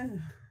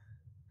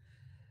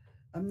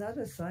 I'm not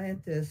a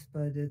scientist,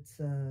 but it's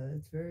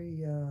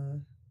very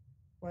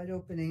wide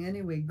opening.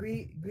 Anyway,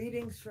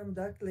 greetings from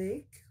Duck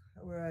Lake,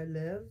 where I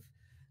live,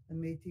 the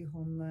Métis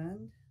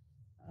homeland.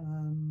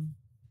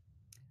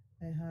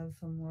 I have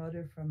some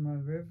water from a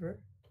river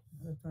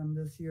from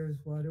this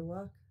year's Water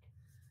Walk.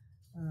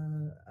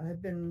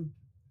 I've been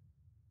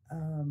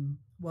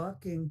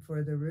walking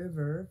for the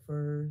river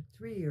for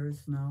 3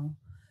 years now,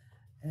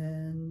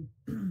 and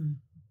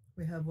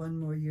we have one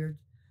more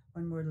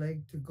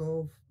leg to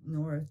go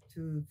north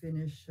to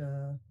finish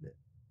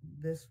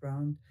this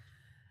round.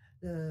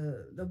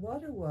 The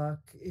Water Walk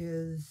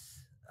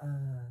is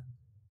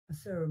a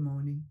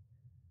ceremony.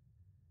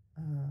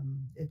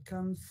 It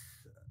comes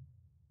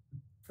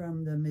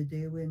from the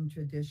Medewin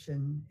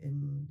tradition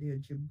in the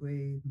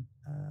Ojibwe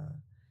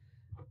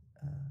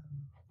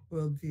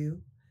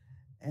worldview.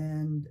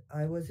 And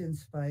I was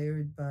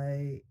inspired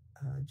by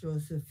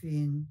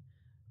Josephine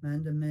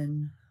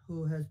Mandamin,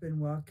 who has been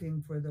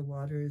walking for the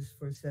waters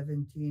for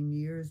 17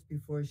 years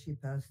before she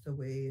passed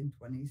away in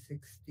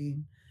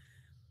 2016.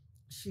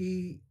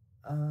 She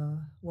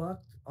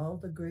walked all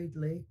the Great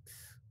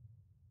Lakes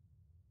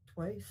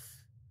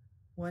twice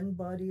one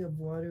body of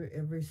water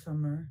every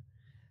summer,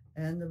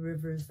 and the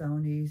rivers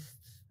down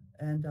east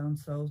and down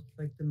south,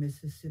 like the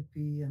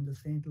Mississippi and the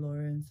St.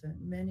 Lawrence, and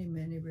many,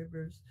 many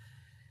rivers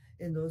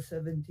in those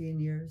 17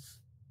 years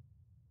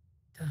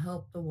to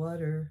help the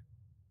water,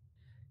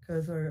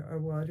 because our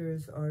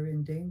waters are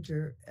in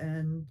danger.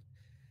 And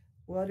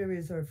water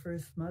is our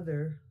first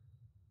mother,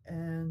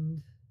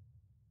 and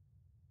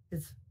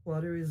it's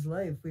water is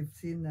life. We've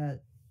seen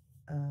that,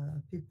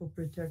 people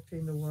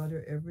protecting the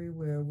water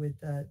everywhere with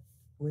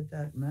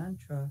that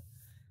mantra,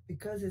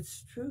 because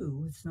it's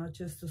true. It's not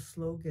just a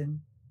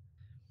slogan.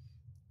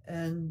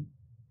 And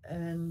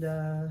and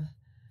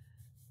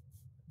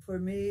for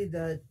me,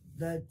 that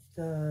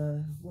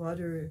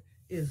water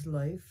is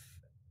life.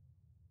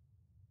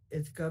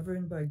 It's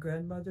governed by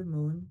Grandmother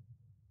Moon,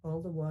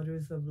 all the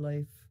waters of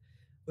life,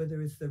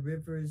 whether it's the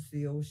rivers,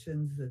 the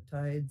oceans, the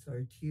tides,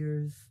 our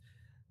tears,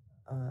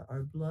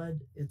 our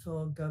blood. It's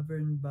all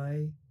governed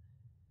by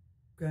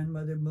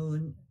Grandmother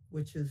Moon,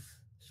 which is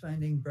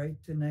shining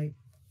bright tonight,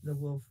 the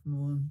wolf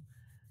moon,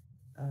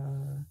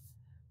 uh,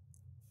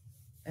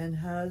 and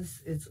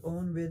has its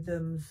own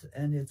rhythms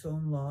and its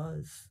own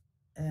laws.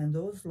 And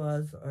those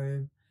laws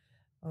are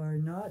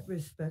not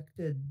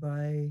respected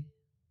by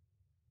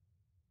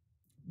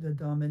the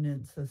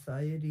dominant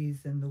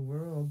societies in the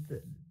world.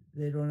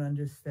 They don't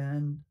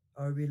understand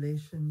our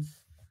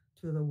relations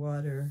to the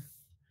water.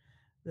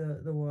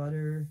 The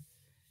water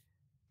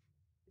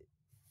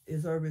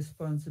is our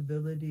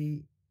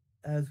responsibility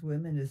as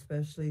women,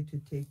 especially, to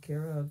take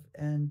care of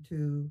and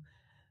to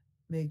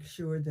make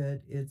sure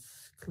that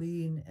it's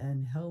clean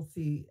and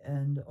healthy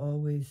and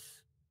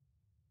always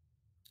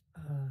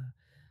uh,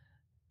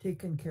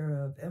 taken care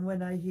of. And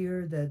when I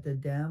hear that the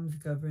dams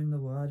govern the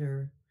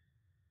water,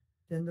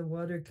 then the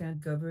water can't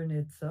govern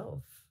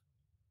itself,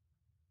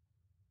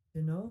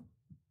 you know?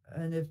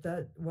 And if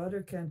that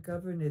water can't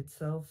govern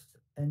itself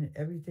and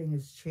everything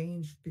is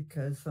changed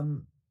because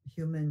some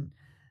human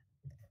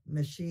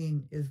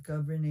machine is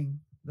governing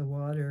the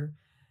water,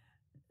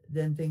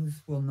 then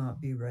things will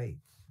not be right.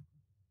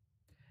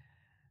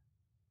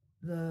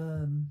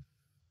 The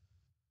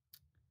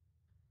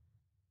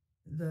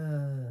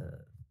the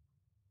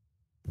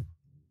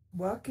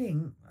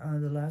walking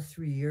the last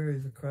 3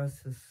 years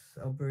across this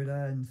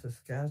Alberta and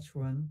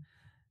Saskatchewan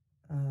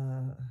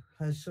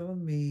has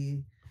shown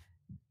me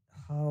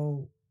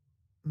how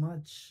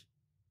much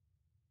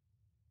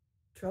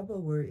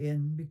trouble we're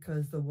in,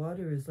 because the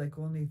water is like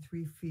only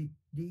 3 feet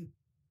deep.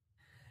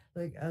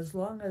 Like, as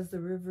long as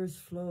the rivers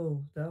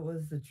flow, that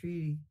was the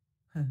treaty.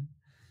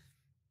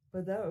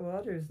 But that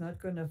water is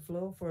not going to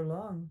flow for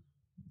long.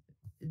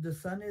 The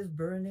sun is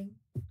burning,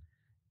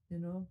 you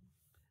know,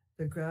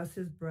 the grass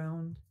is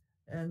browned,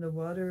 and the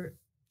water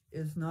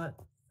is not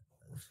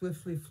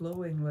swiftly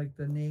flowing like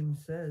the name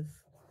says.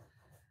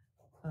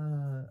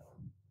 Uh,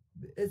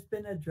 it's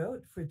been a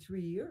drought for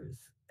 3 years,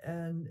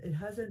 and it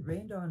hasn't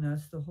rained on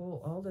us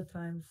all the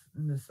times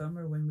in the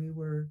summer when we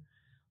were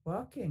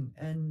walking,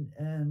 and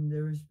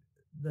there was,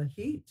 the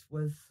heat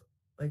was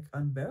like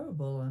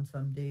unbearable on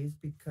some days,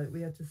 because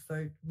we had to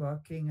start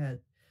walking at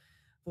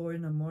 4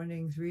 in the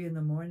morning, 3 in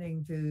the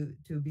morning,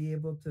 to be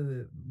able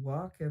to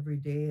walk every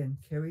day and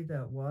carry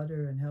that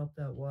water and help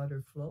that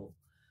water flow.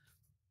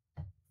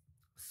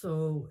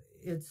 So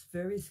it's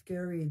very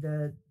scary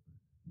that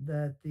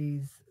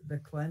the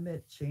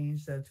climate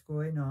change that's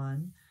going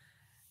on,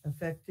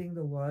 affecting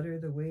the water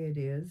the way it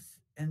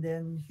is, and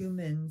then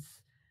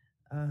humans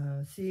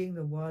seeing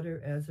the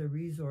water as a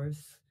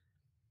resource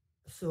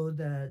so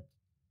that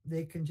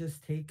they can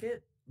just take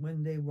it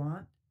when they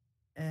want,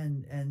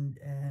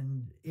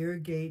 and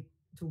irrigate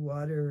to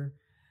water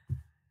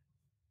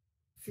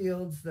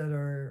fields that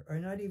are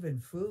not even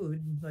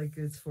food, like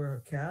it's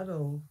for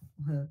cattle,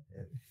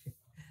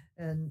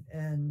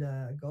 and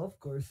golf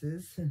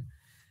courses,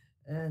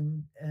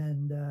 and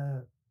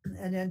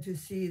then to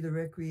see the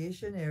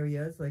recreation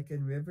areas like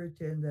in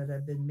Riverton that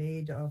have been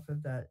made off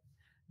of that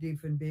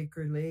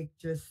Diefenbaker Lake,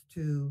 just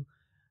to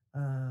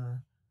uh,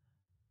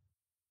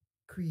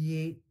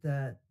 create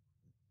that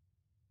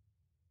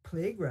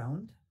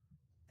playground,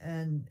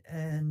 and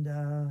and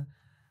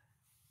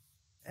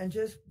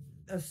just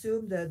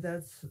assume that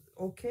that's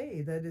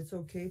okay, that it's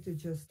okay to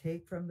just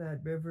take from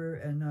that river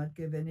and not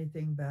give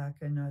anything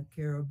back, and not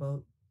care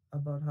about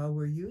how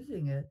we're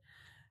using it,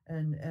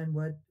 and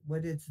what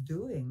it's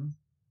doing.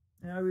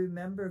 And I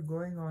remember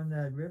going on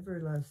that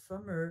river last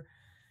summer,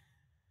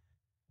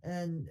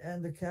 and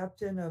the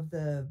captain of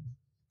the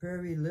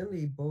Prairie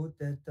Lily boat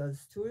that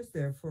does tours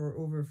there for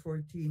over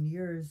 14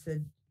 years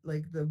said,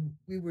 like,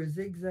 we were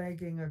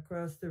zigzagging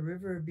across the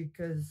river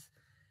because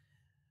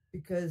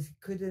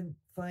couldn't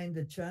find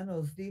the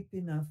channels deep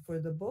enough for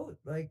the boat.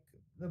 Like,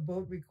 the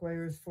boat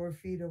requires 4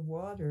 feet of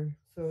water,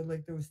 so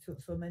like there was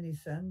so many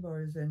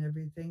sandbars and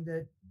everything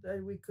that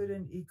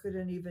he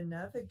couldn't even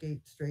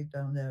navigate straight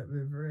down that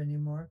river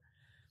anymore.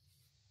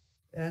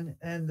 And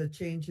the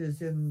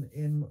changes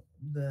in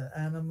the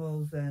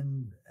animals,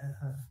 and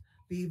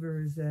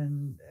beavers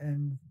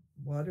and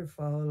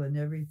waterfowl and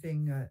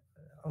everything,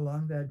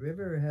 along that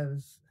river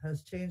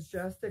has changed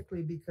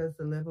drastically because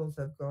the levels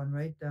have gone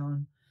right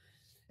down.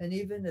 And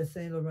even the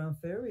Saint Laurent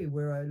Ferry,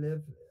 where I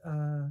live,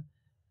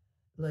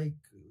 like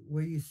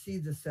where you see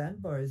the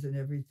sandbars and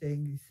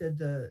everything, he said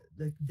the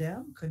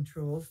dam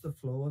controls the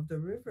flow of the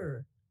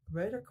river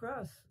right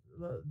across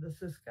the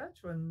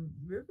Saskatchewan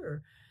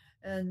River,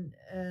 and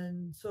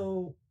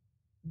so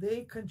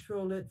they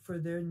control it for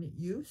their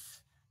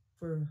use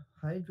for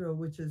hydro,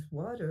 which is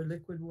water,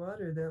 liquid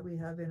water that we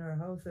have in our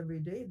house every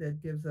day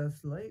that gives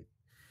us light.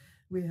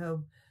 We have,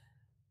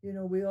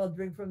 we all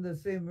drink from the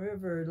same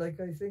river.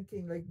 Like I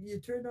thinking, like you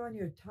turn on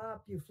your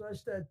tap, you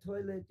flush that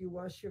toilet, you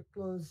wash your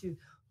clothes, you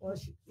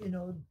wash,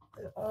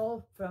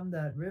 all from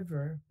that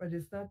river. But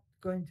it's not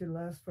going to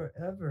last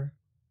forever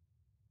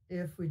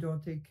if we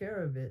don't take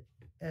care of it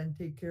and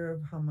take care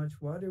of how much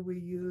water we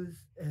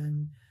use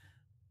and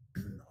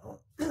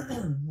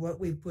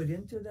what we put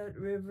into that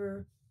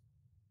river.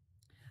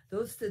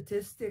 Those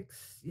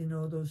statistics,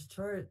 those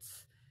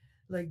charts,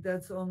 like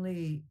that's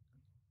only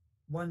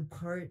one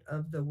part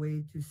of the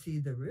way to see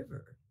the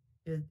river.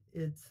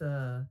 It's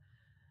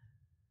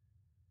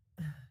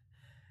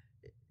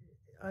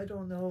I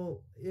don't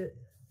know it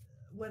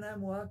when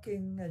I'm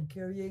walking and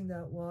carrying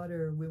that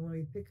water. When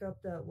we pick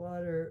up that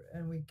water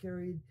and we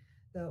carry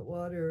that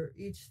water,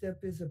 each step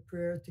is a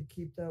prayer to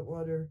keep that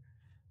water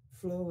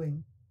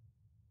flowing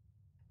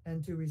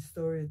and to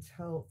restore its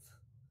health.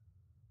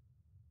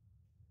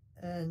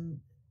 And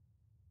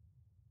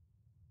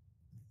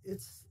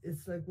it's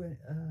like when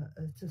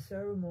it's a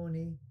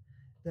ceremony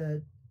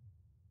that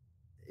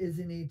is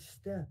in each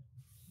step.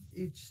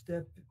 Each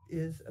step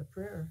is a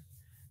prayer,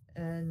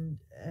 and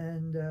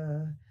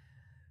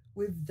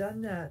we've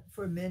done that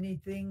for many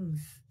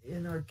things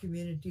in our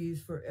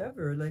communities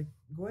forever, like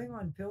going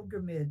on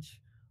pilgrimage,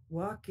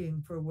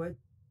 walking for what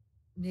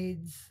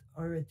needs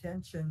our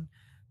attention,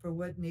 for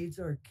what needs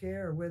our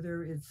care,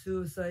 whether it's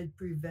suicide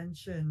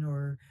prevention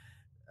or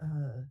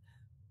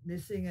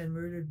missing and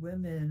murdered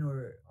women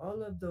or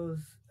all of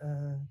those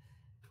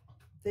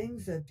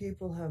things that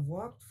people have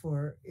walked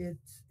for.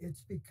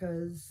 It's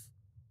because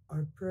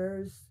our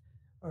prayers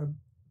are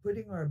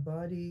putting our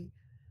body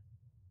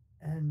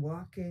and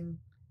walking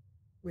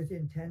with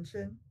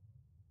intention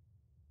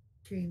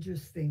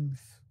changes things.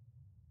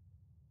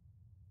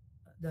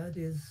 That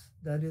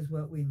is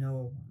what we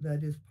know.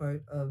 That is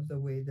part of the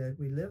way that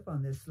we live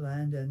on this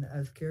land, and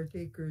as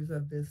caretakers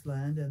of this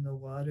land and the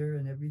water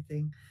and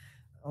everything,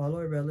 all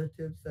our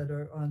relatives that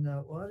are on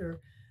that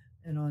water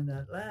and on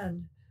that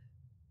land,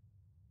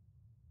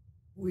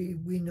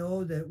 we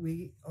know that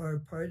we are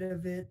part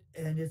of it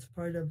and it's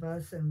part of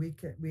us, and we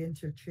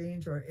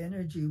interchange our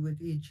energy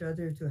with each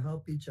other to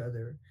help each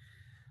other.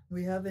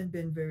 We haven't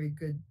been very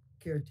good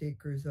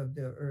caretakers of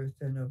the earth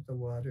and of the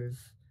waters.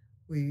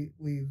 We've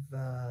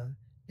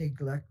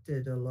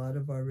neglected a lot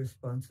of our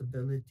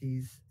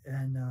responsibilities,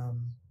 and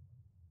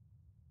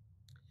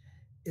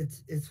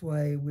it's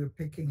why we're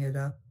picking it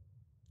up.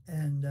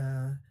 And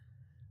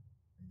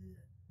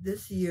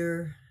this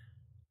year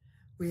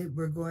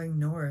we're going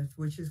north,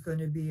 which is going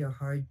to be a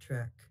hard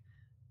trek,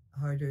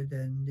 harder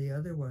than the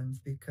other ones,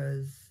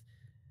 because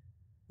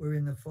we're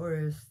in the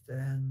forest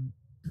and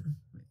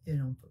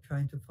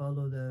trying to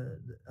follow the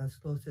as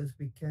close as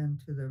we can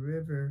to the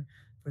river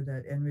for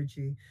that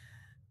energy.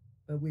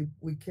 But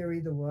we carry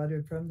the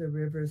water from the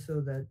river,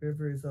 so that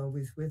river is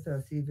always with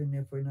us, even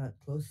if we're not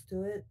close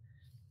to it.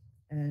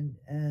 And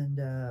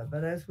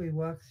but as we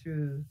walk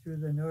through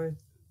the north,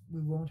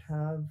 we won't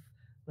have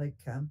like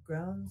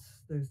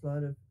campgrounds. There's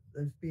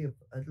be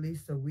at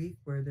least a week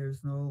where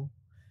there's no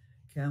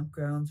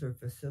campgrounds or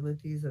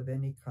facilities of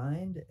any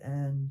kind,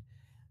 and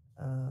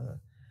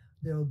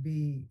there'll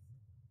be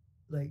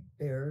like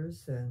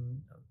bears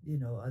and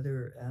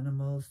other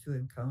animals to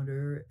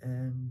encounter,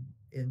 and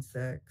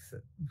insects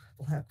and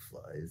black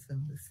flies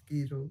and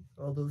mosquitoes,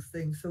 all those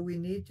things. So we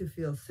need to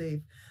feel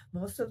safe.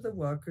 Most of the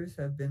walkers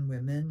have been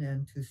women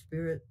and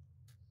two-spirit,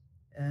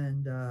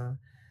 and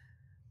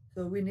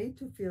so we need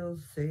to feel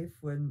safe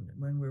when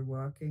we're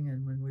walking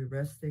and when we're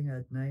resting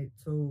at night.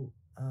 So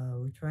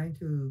we're trying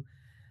to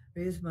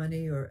raise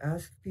money or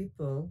ask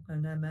people,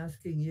 and I'm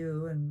asking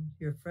you and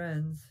your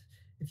friends,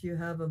 if you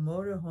have a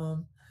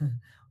motorhome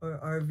or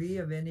RV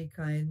of any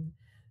kind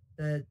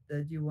that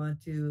you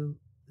want to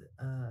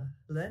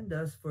lend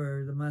us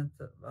for the month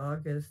of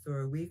August,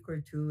 or a week or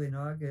two in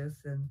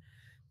August, and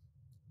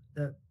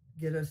that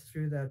get us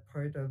through that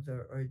part of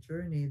our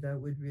journey, that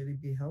would really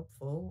be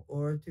helpful.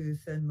 Or to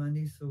send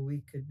money so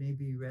we could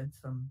maybe rent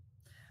some,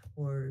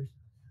 or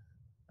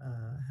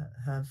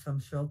have some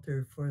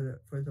shelter for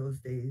those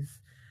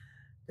days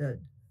that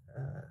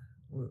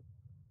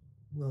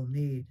we'll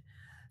need.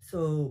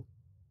 So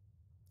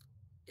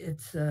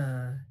it's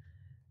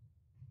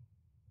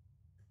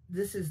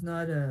this is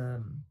not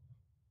a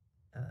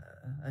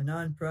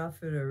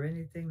non-profit or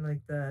anything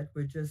like that.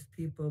 We're just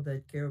people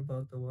that care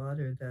about the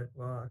water, that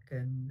walk,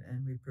 and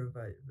we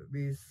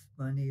raise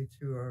money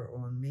through our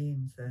own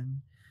means,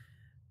 and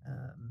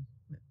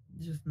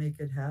just make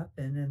it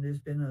happen. And there's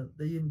been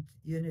the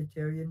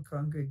Unitarian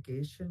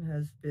congregation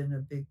has been a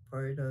big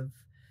part of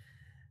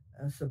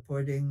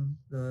supporting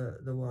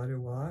the water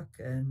walk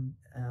and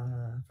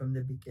from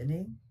the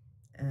beginning,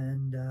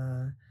 and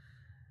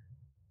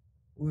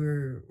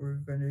we're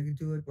going to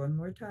do it one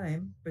more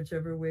time,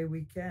 whichever way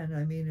we can.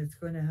 I mean, it's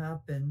going to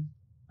happen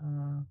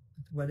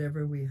with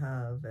whatever we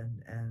have,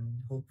 and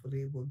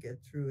hopefully we'll get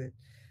through it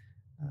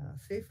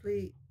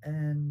safely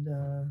and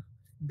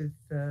with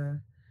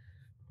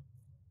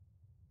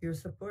your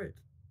support.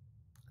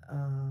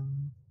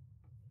 Um,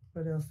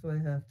 what else do I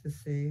have to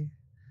say?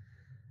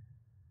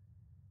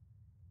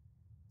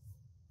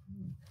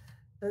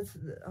 That's,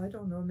 I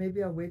don't know.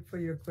 Maybe I'll wait for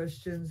your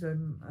questions.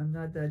 I'm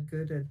not that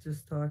good at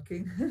just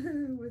talking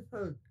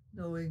without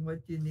knowing what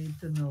you need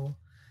to know.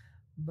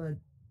 But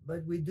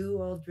we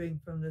do all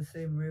drink from the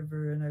same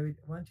river, and I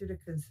want you to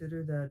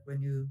consider that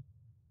when you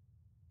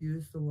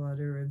use the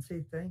water and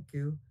say thank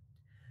you.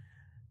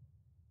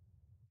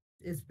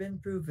 It's been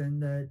proven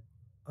that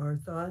our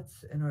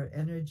thoughts and our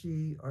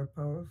energy are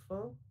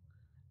powerful,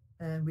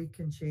 and we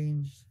can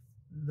change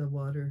the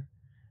water.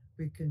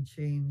 We can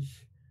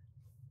change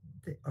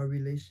our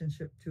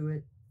relationship to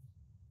it.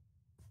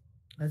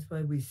 That's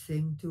why we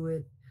sing to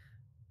it.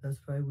 That's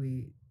why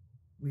we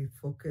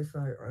focus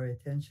our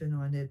attention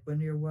on it. When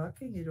you're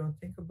walking, you don't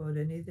think about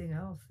anything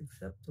else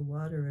except the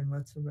water and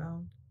what's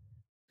around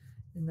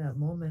in that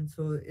moment.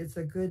 So it's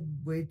a good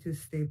way to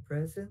stay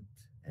present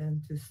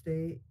and to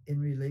stay in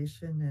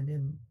relation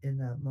and in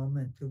that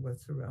moment to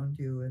what's around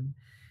you. And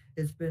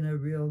it's been a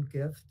real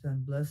gift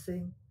and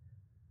blessing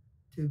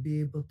to be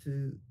able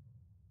to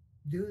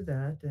do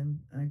that. And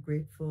I'm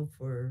grateful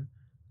for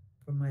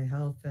my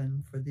health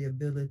and for the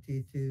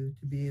ability to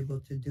be able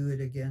to do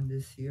it again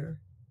this year.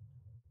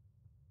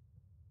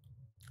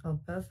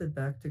 I'll pass it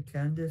back to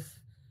Candace.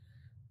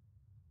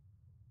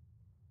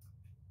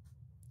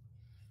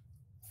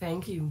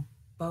 Thank you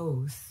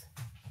both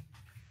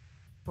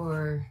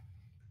for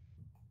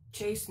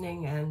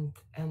chastening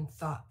and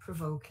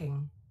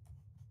thought-provoking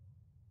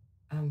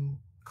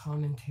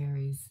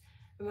commentaries.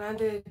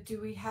 Amanda, do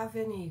we have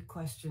any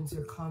questions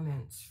or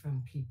comments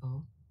from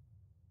people?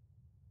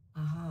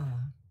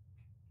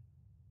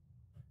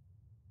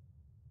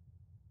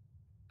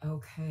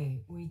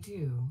 Okay, we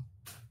do.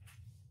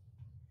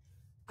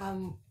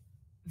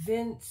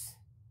 Vince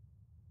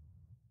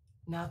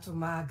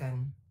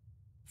Natomagan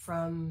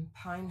from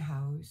Pine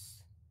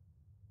House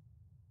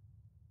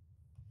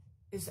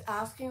is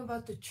asking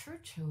about the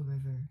Churchill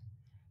River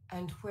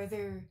and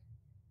whether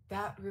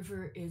that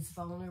river is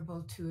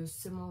vulnerable to a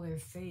similar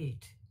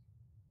fate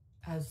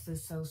as the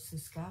South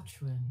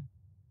Saskatchewan.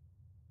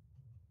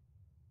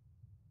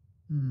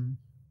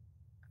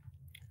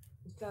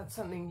 Is that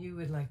something you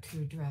would like to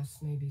address,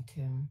 maybe,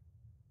 Tim?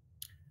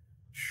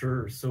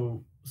 Sure.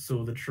 So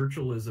the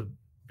Churchill is a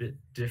bit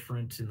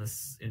different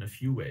in a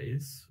few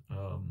ways.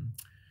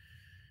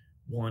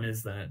 One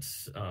is that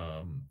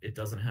it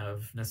doesn't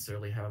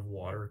necessarily have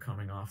water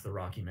coming off the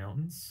Rocky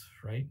Mountains,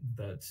 right?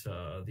 That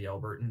the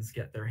Albertans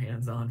get their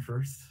hands on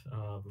first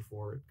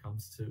before it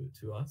comes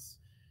to us.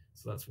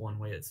 So that's one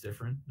way it's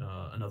different.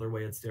 Another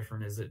way it's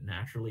different is it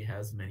naturally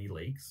has many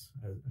lakes.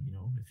 You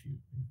know, if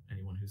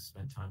anyone who's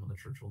spent time on the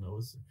Churchill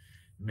knows,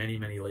 many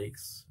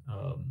lakes,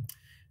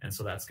 and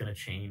so that's going to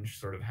change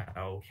sort of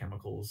how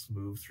chemicals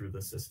move through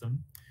the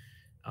system.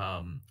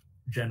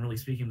 Generally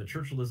speaking, the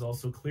Churchill is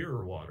also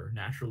clearer water,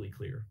 naturally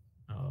clear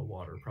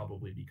water,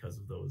 probably because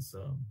of those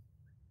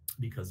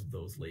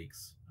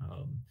lakes.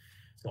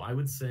 So I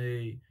would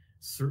say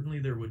certainly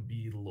there would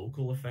be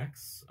local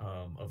effects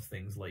of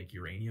things like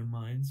uranium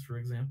mines, for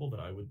example, that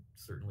I would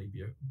certainly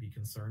be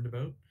concerned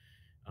about.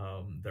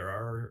 There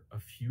are a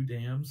few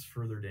dams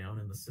further down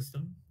in the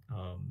system,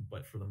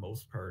 but for the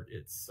most part,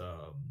 it's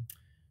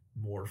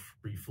more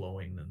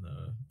free-flowing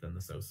than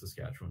the South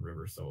Saskatchewan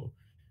River. So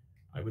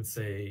I would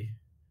say,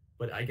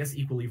 but I guess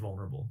equally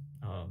vulnerable.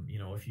 You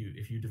know, if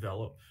you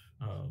develop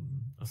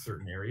a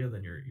certain area,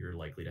 then you're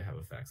likely to have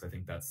effects. I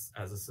think that's,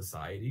 as a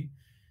society,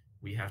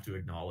 we have to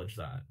acknowledge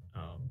that.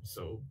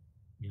 So,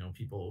 you know,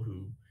 people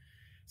who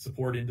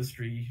support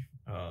industry,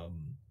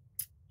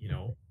 you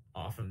know,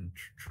 often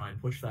try and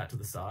push that to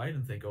the side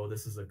and think, oh,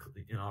 this is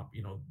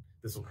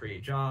this will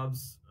create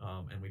jobs,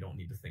 and we don't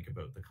need to think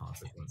about the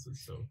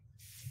consequences. So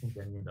I think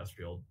any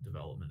industrial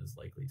development is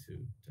likely to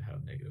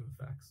have negative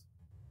effects.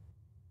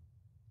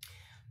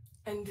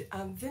 And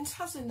Vince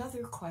has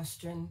another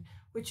question,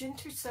 which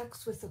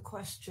intersects with the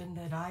question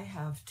that I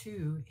have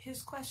too.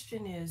 His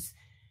question is,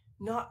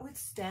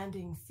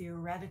 notwithstanding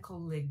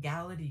theoretical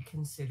legality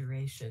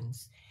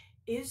considerations,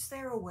 is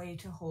there a way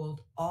to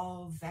hold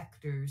all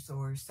vectors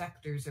or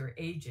sectors or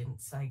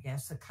agents, I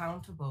guess,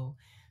 accountable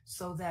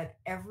so that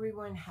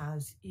everyone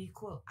has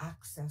equal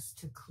access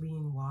to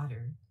clean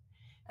water?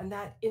 And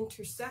that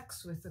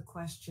intersects with the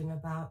question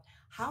about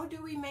how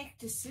do we make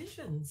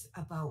decisions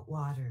about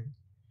water?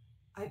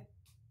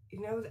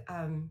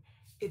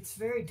 It's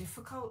very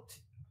difficult.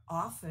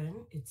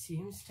 Often, it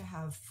seems, to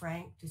have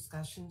frank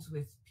discussions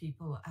with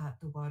people at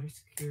the Water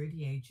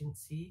Security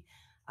Agency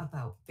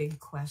about big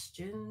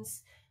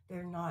questions.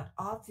 They're not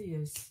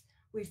obvious.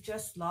 We've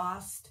just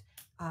lost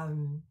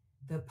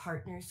the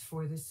Partners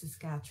for the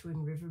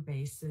Saskatchewan River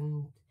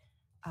Basin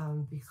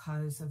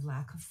because of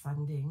lack of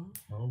funding.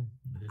 Oh,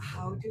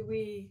 how do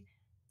we,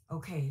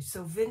 okay,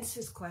 so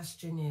Vince's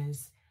question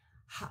is,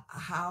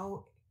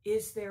 how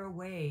is there a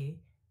way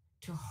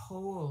to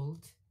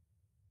hold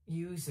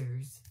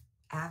users,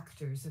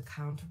 actors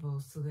accountable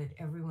so that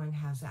everyone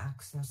has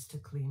access to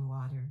clean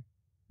water?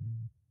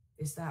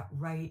 Is that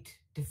right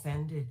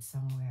defended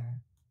somewhere?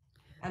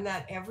 And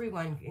that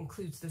everyone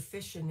includes the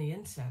fish and the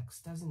insects,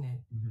 doesn't it?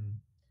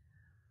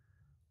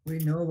 We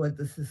know what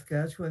the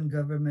Saskatchewan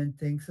government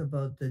thinks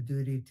about the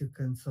duty to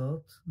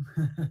consult.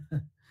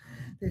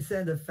 They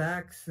send a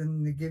fax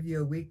and they give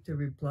you a week to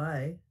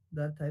reply,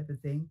 that type of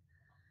thing.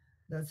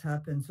 That's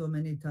happened so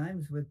many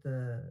times with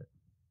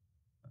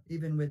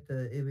even with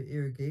the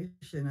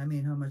irrigation. I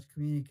mean, how much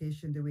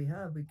communication do we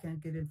have? We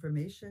can't get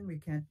information. We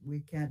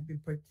can't be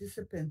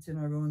participants in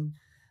our own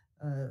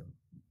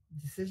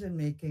decision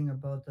making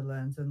about the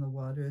lands and the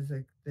waters.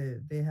 Like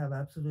they have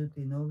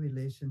absolutely no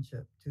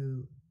relationship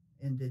to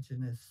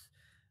Indigenous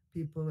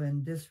people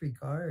and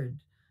disregard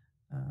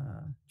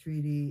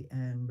treaty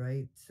and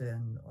rights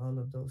and all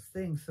of those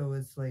things. So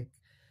it's like,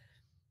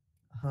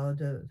 how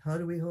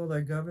do we hold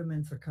our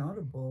governments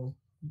accountable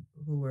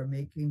who are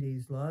making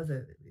these laws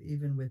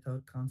even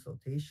without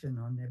consultation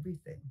on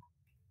everything?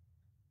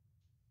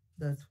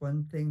 That's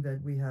one thing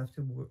that we have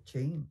to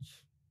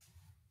change.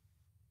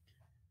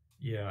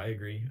 Yeah, I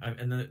agree.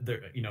 And then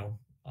there,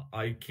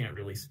 I can't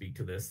really speak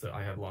to this. That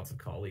I have lots of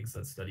colleagues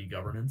that study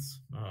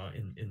governance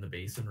in the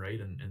basin, right,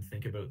 and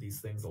think about these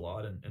things a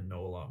lot and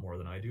know a lot more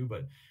than I do.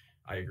 But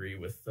I agree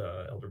with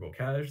Elder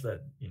Beaucage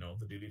that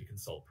the duty to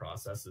consult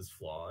process is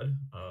flawed.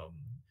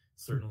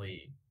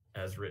 Certainly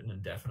as written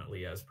and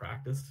definitely as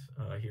practiced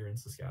here in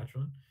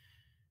Saskatchewan.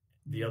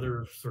 The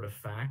other sort of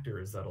factor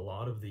is that a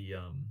lot of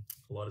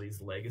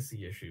these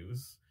legacy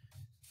issues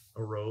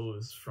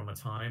arose from a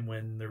time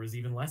when there was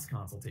even less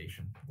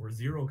consultation or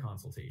zero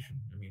consultation.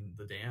 I mean,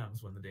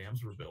 when the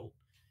dams were built,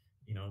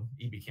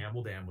 E.B.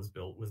 Campbell Dam was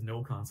built with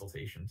no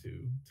consultation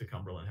to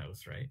Cumberland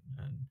House, right?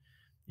 And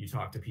you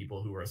talk to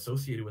people who are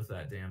associated with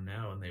that dam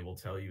now, and they will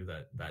tell you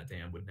that that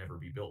dam would never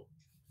be built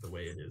the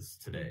way it is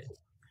today.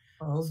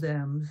 All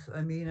dams.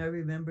 I mean, I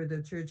remember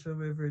the Churchill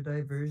River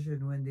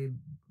diversion when the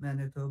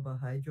Manitoba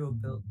Hydro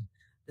built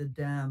the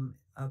dam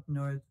up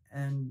north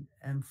and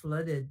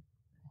flooded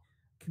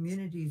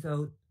communities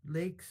out,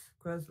 lakes,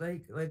 cross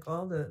lake, like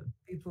all the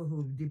people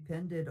who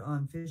depended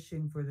on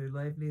fishing for their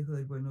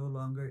livelihood were no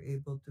longer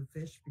able to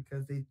fish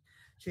because they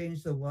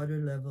changed the water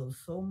level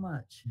so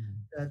much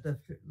that the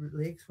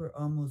lakes were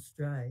almost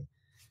dry.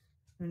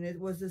 And it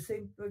was the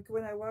same, like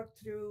when I walked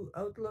through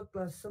Outlook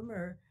last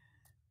summer,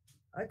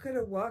 I could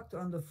have walked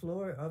on the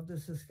floor of the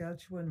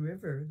Saskatchewan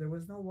River. There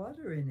was no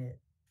water in it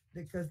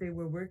because they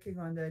were working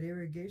on that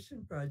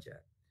irrigation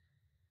project.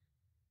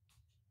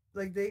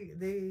 Like they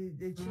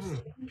just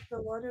changed the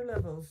water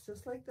levels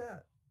just like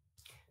that.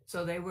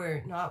 So they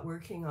were not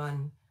working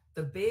on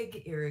the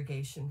big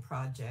irrigation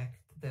project,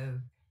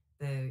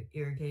 the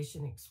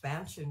irrigation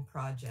expansion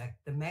project,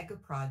 the mega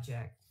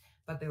project,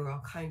 but there were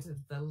all kinds of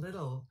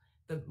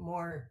the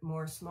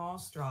more small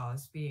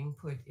straws being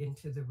put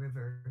into the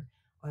river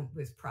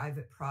with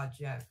private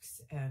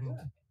projects and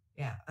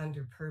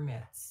under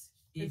permits.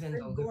 Even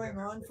it's been going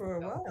on for a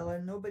while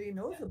and nobody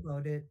knows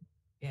about it.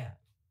 Yeah.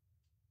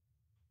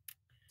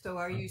 So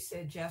are you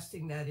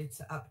suggesting that it's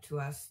up to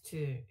us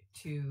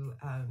to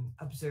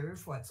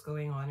observe what's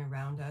going on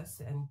around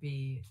us and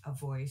be a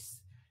voice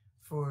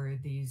for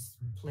these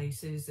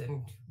places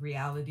and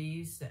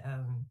realities,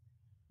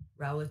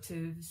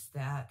 relatives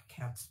that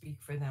can't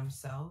speak for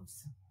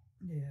themselves?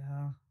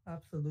 Yeah,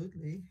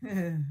 absolutely.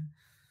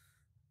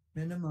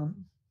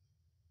 Minimum.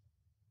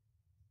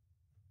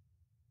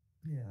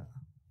 Yeah.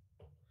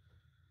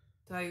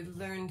 So I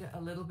learned a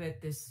little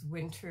bit this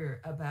winter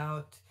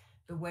about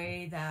the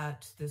way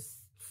that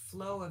this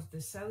flow of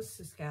the South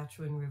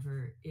Saskatchewan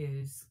River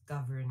is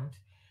governed.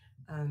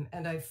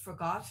 And I've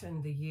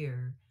forgotten the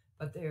year,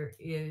 but there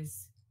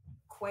is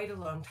quite a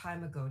long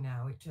time ago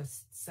now. It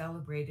just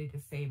celebrated a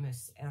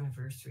famous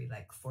anniversary,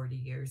 like 40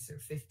 years or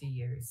 50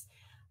 years,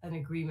 an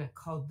agreement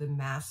called the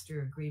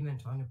Master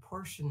Agreement on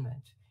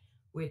Apportionment,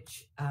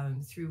 which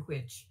through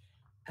which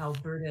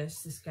Alberta,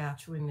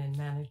 Saskatchewan, and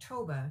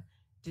Manitoba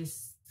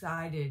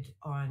decided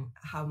on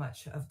how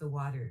much of the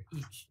water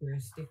each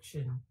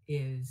jurisdiction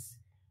is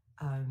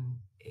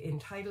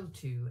entitled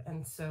to.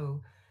 And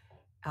so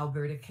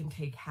Alberta can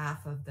take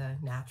half of the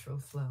natural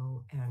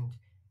flow and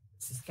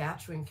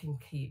Saskatchewan can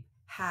keep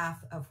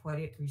half of what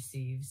it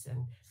receives,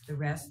 and the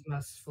rest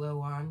must flow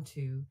on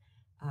to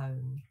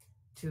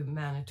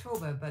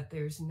Manitoba. But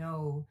there's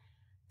no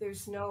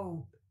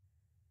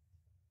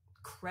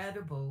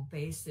credible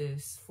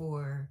basis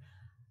for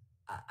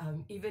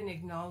even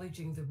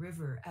acknowledging the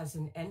river as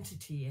an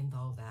entity and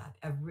all that,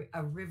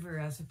 a river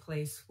as a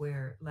place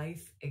where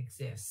life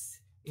exists,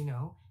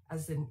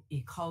 as an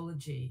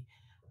ecology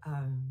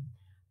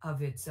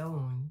of its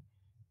own.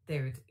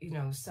 there's,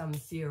 some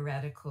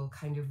theoretical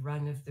kind of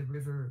run of the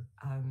river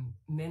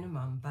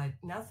minimum, but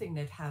nothing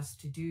that has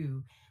to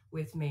do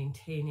with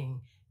maintaining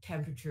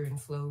temperature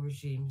and flow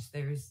regimes.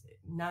 There's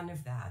none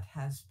of that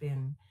has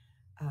been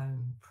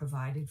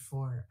provided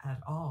for at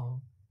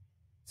all.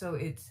 So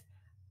it's,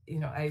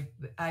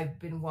 I've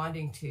been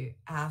wanting to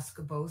ask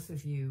both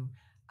of you,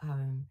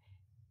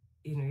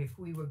 if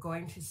we were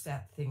going to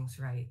set things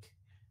right,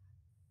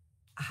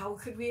 how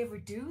could we ever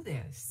do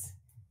this?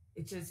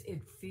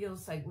 It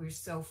feels like we're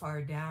so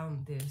far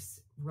down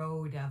this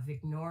road of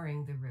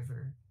ignoring the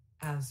river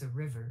as a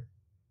river.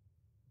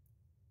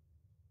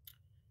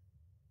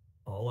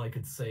 All I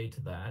could say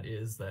to that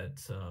is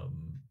that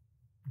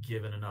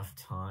given enough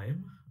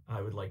time,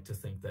 I would like to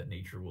think that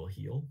nature will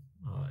heal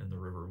and the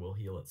river will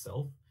heal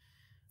itself.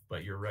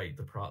 But you're right,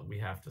 we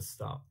have to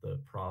stop the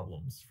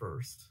problems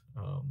first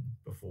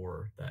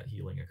before that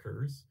healing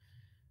occurs.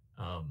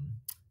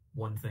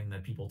 One thing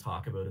that people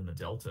talk about in the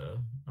Delta,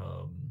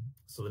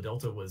 so the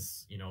Delta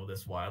was,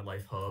 this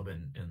wildlife hub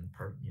and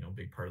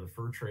big part of the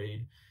fur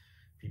trade.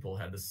 People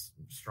had this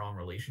strong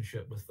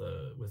relationship with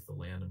the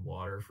land and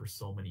water for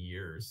so many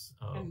years.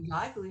 And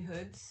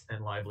livelihoods.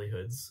 And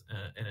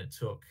it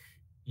took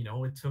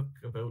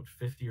about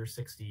 50 or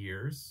 60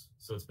 years.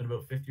 So it's been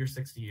about 50 or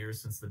 60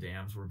 years since the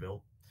dams were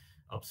built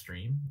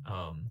upstream.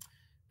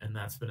 And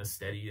that's been a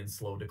steady and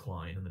slow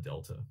decline in the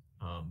Delta.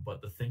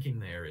 But the thinking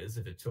there is,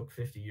 if it took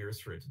 50 years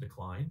for it to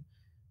decline,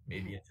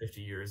 maybe in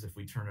 50 years, if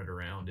we turn it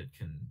around, it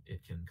can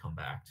come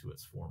back to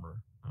its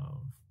former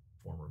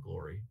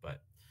glory.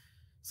 But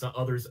so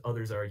others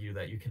argue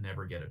that you can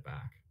never get it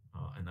back,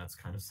 and that's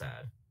kind of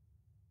sad.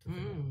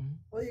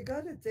 Well, you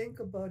got to think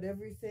about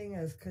everything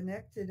as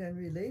connected and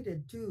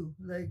related too.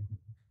 Like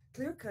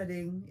clear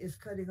cutting is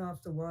cutting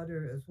off the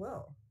water as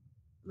well.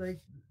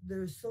 Like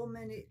there's so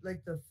many,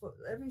 like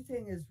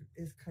everything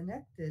is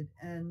connected,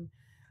 and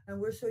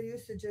we're so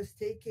used to just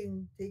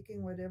taking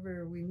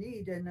whatever we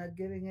need and not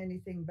giving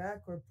anything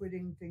back or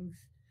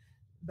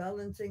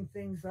balancing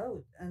things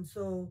out. And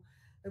so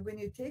when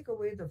you take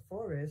away the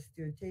forest,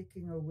 you're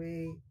taking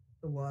away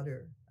the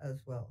water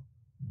as well.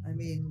 I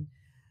mean,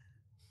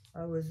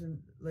 and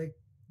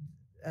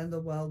the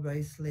wild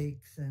rice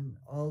lakes and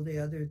all the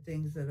other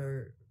things that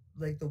are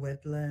like the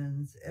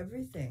wetlands,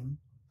 everything.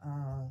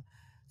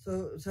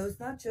 So it's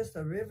not just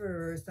a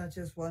river, or it's not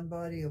just one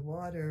body of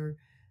water.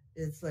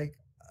 It's like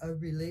a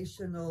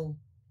relational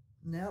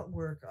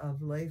network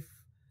of life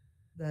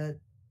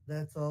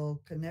that's all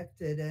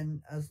connected.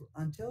 And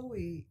until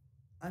we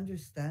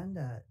understand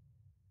that,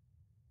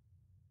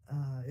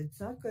 it's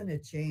not going to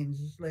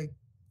change. It's like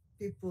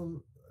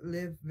people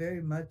live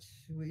very much,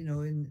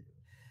 in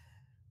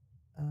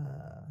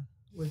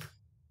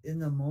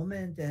the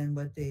moment,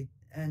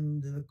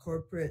 and the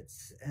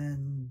corporates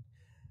and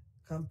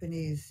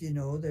companies,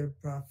 their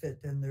profit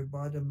and their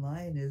bottom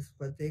line is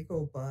what they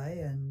go by,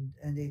 and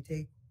they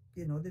take,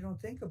 they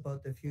don't think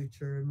about the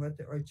future and what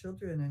our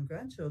children and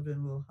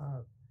grandchildren will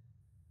have.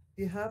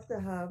 You have to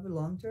have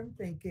long-term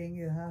thinking.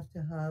 You have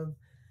to have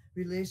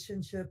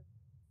relationship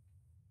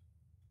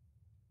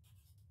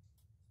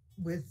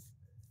with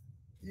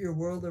your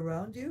world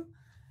around you,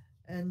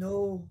 and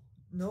know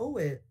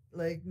it,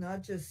 like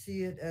not just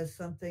see it as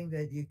something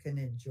that you can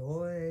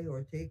enjoy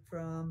or take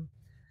from.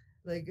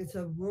 Like it's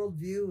a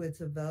worldview,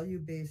 it's a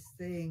value-based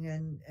thing,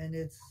 and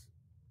it's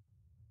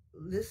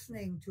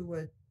listening to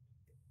what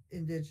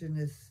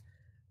Indigenous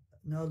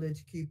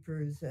knowledge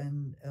keepers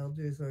and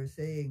elders are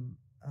saying,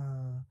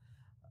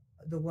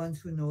 the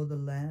ones who know the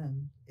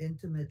land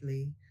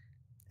intimately,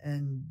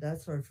 and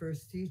that's our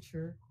first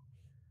teacher.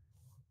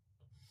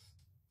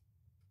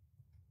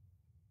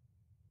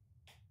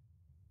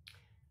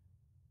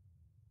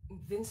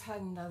 Vince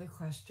had another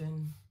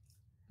question,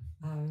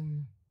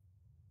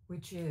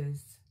 which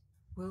is,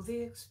 will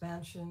the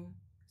expansion,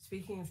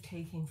 speaking of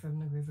taking from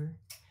the river,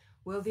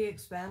 will the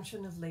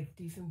expansion of Lake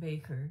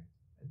Diefenbaker,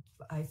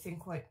 I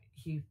think what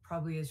he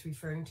probably is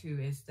referring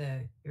to is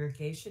the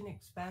irrigation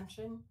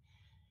expansion,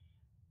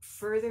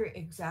 further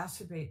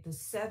exacerbate the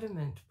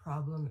sediment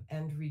problem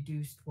and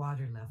reduced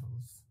water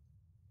levels?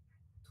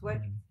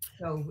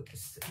 So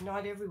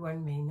not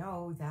everyone may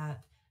know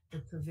that the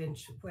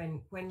provincial,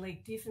 when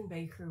Lake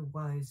Diefenbaker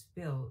was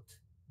built,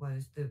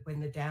 when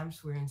the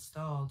dams were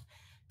installed,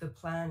 the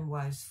plan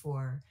was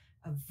for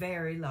a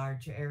very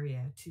large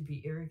area to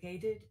be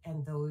irrigated,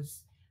 and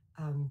those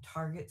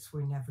targets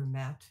were never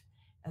met.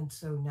 And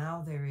so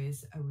now there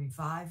is a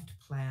revived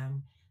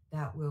plan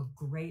that will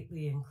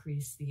greatly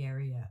increase the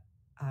area,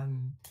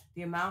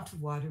 the amount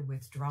of water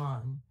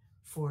withdrawn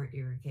for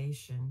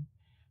irrigation.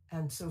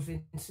 And so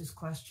Vince's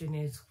question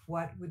is,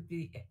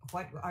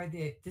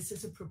 this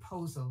is a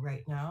proposal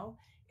right now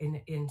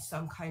in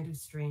some kind of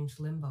strange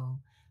limbo,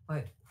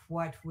 but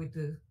what would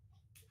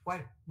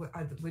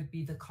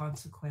be the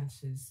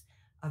consequences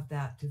of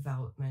that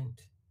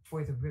development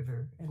for the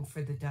river and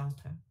for the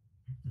Delta?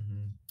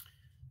 Mm-hmm.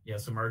 Yeah,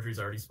 so Marjorie's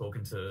already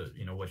spoken to,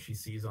 what she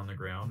sees on the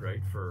ground,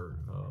 right, for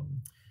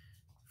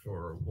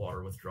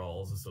water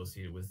withdrawals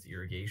associated with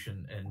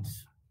irrigation. And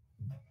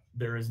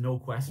there is no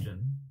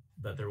question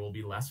that there will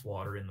be less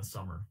water in the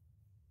summer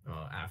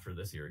after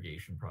this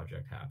irrigation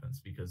project happens,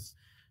 because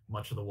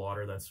much of the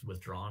water that's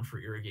withdrawn for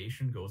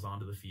irrigation goes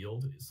onto the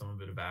field. Some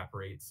of it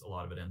evaporates, a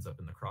lot of it ends up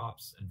in the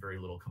crops, and very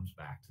little comes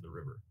back to the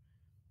river.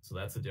 So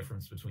that's the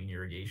difference between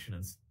irrigation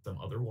and some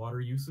other water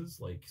uses,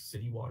 like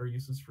city water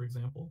uses, for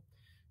example.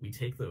 We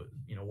take the,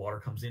 water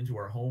comes into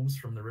our homes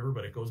from the river,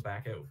 but it goes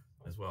back out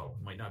as well.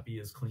 It might not be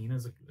as clean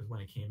as when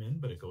it came in,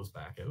 but it goes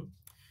back out.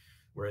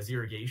 Whereas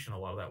irrigation, a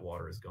lot of that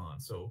water is gone.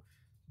 So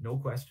no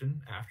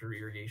question, after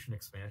irrigation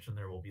expansion,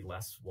 there will be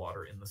less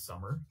water in the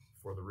summer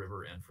for the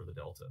river and for the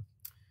delta.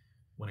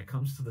 When it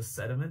comes to the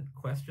sediment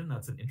question,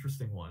 that's an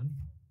interesting one.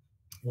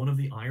 One of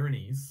the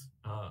ironies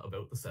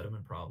about the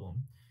sediment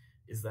problem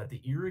is that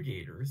the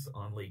irrigators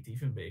on Lake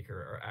Diefenbaker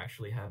are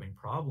actually having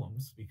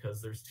problems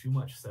because there's too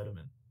much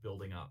sediment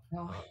building up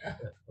at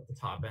the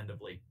top end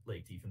of Lake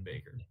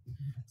Diefenbaker.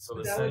 So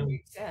the that would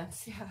make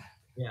sense, yeah.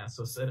 Yeah,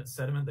 so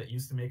sediment that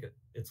used to make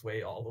its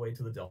way all the way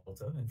to the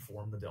delta and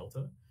form the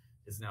delta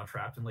is now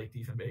trapped in Lake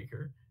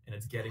Diefenbaker, and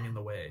it's getting in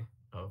the way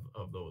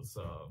of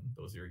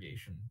those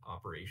irrigation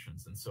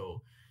operations. And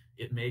so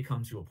it may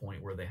come to a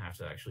point where they have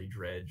to actually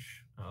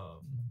dredge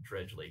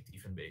Lake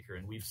Diefenbaker.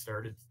 And we've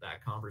started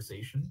that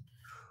conversation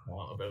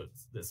about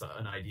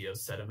an idea of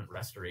sediment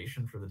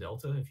restoration for the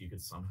delta, if you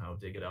could somehow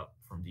dig it up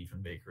from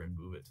Diefenbaker and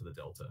move it to the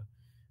delta,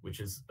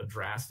 which is a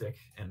drastic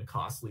and a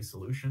costly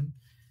solution.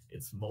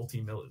 It's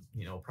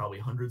probably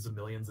hundreds of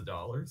millions of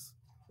dollars,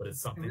 but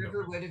it's something the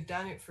river would have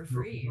done it for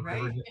free,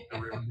 right? The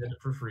river did it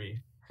for free.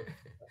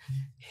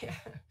 Yeah.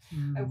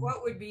 And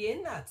what would be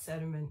in that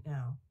sediment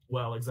now?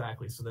 Well,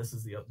 exactly. So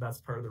that's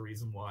part of the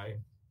reason why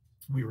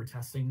we were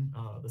testing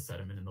the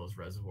sediment in those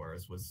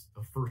reservoirs, was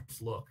a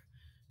first look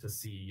to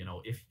see,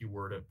 if you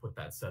were to put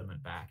that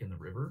sediment back in the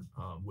river,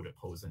 would it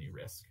pose any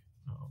risk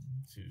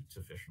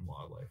to fish and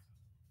wildlife?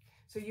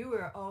 So you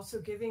were also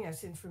giving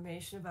us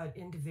information about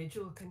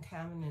individual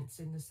contaminants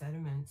in the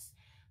sediments,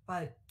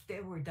 but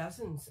there were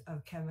dozens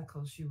of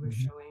chemicals you were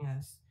showing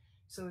us.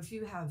 So if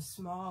you have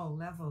small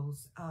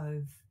levels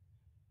of,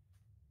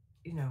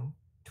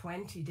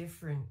 20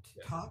 different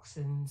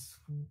toxins,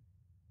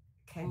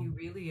 can you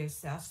really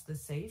assess the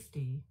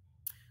safety?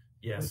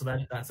 Yeah, so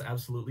that's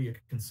absolutely a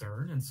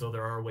concern. And so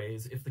there are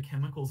ways, if the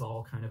chemicals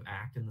all kind of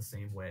act in the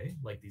same way,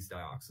 like these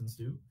dioxins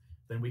do,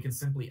 then we can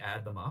simply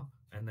add them up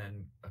and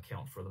then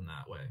account for them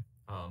that way.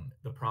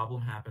 The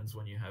problem happens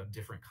when you have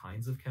different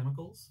kinds of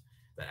chemicals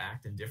that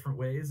act in different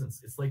ways.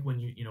 It's like when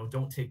you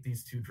don't take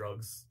these two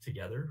drugs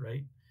together,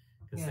 right?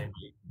 Because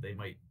they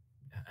might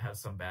have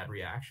some bad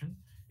reaction.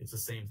 It's the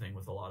same thing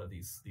with a lot of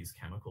these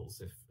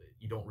chemicals. If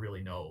you don't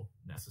really know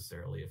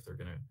necessarily if they're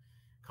going to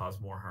cause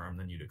more harm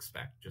than you'd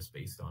expect just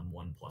based on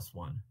 1 +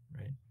 1,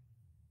 right?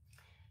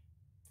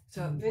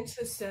 So Vince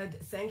has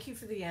said, thank you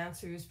for the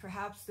answers.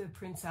 Perhaps the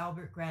Prince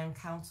Albert Grand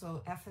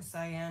Council,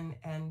 FSIN,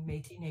 and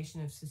Métis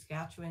Nation of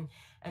Saskatchewan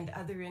and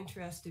other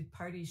interested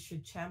parties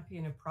should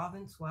champion a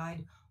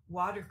province-wide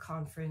water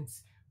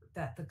conference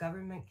that the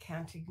government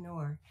can't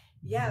ignore.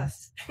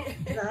 Yes.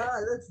 Yeah,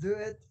 let's do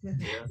it.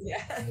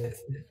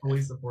 Yes.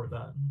 Fully support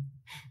that.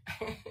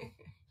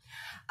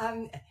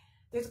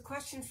 There's a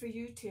question for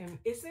you, Tim.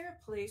 Is there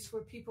a place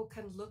where people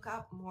can look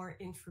up more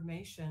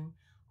information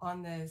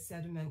on the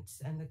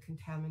sediments and the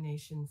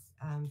contaminations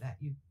that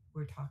you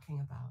were talking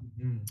about?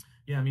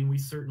 Yeah,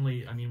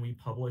 we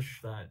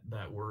publish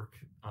that work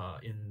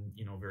in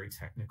very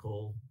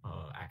technical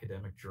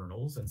academic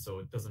journals, and so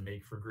it doesn't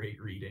make for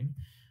great reading.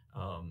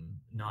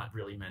 Not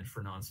really meant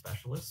for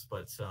non-specialists,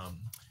 but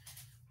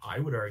I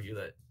would argue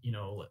that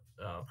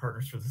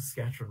Partners for the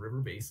Saskatchewan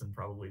River Basin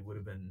probably would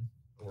have been,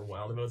 or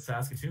Wild About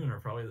Saskatoon, are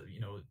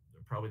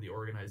probably the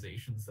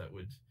organizations that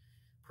would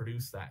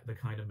produce the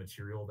kind of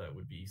material that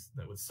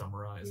would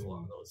summarize a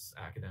lot of those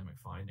academic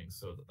findings.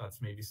 So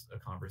that's maybe a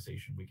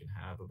conversation we can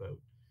have about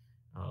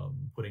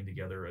putting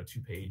together a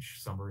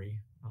 2-page summary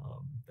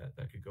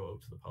that could go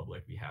out to the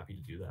public. Be happy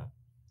to do that.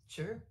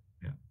 Sure.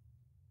 Yeah.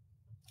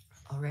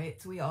 All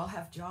right, so we all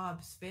have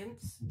jobs,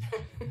 Vince.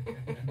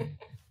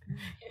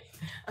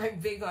 I'm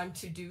big on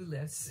to-do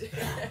lists.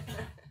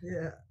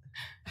 Yeah.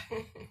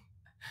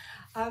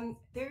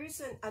 There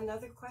is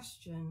another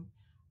question.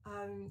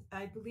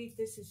 I believe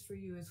this is for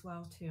you as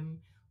well, Tim.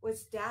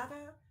 Was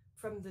data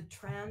from the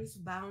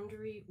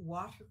transboundary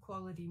water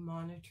quality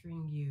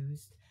monitoring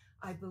used?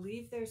 I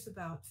believe there's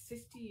about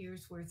 50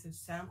 years worth of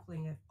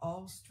sampling at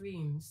all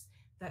streams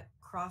that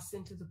cross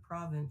into the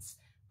province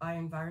by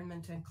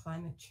Environment and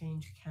Climate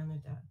Change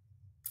Canada.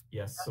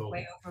 Yes, that's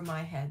way over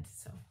my head.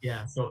 So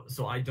yeah,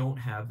 so I don't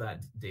have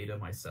that data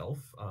myself.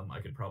 I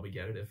could probably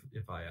get it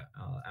if I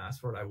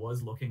asked for it. I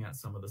was looking at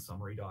some of the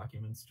summary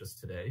documents just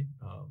today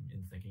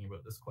in thinking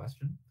about this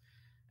question.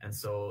 And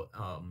so,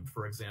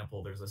 for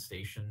example, there's a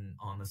station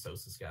on the South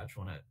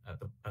Saskatchewan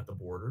at the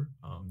border,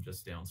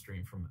 just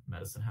downstream from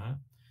Medicine Hat,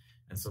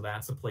 and so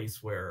that's a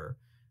place where,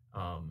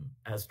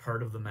 as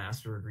part of the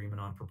master agreement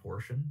on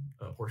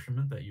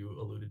apportionment that you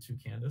alluded to,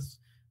 Candace,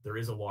 there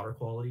is a water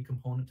quality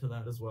component to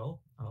that as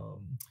well.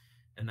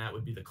 And that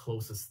would be the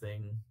closest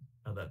thing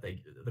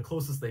the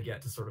closest they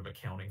get to sort of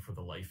accounting for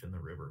the life in the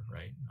river,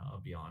 right?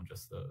 Beyond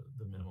just the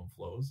minimum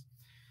flows.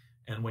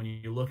 And when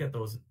you look at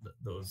those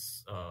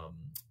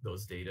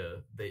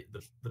data,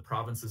 the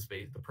provinces,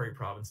 the Prairie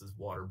Provinces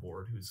Water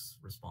Board, who's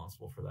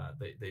responsible for that,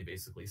 they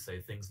basically say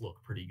things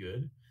look pretty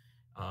good.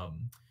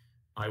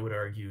 I would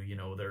argue,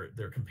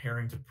 they're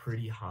comparing to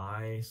pretty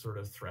high sort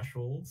of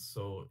thresholds.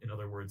 So in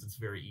other words, it's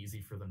very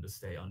easy for them to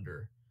stay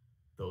under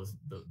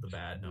the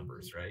bad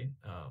numbers, right?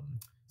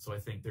 So I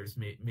think there's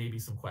maybe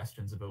some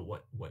questions about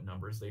what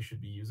numbers they should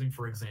be using.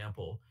 For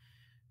example,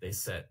 they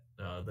set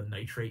the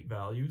nitrate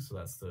value, so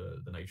that's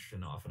the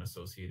nitrogen often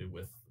associated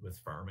with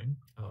farming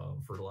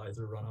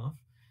fertilizer runoff,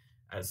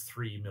 as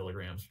 3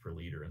 milligrams per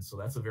liter, and so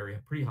that's a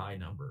pretty high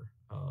number.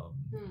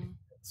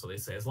 So they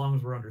say as long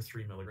as we're under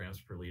 3 milligrams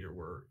per liter,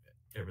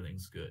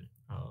 everything's good.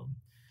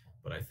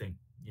 But I think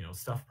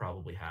stuff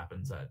probably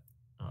happens at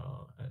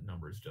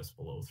numbers just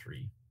below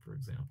 3, for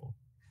example.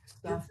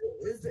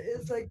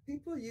 It's like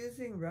people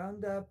using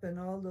Roundup and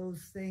all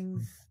those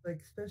things, like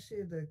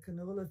especially the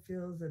canola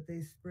fields that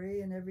they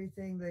spray and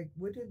everything. Like,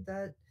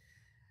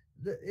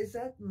 is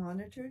that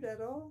monitored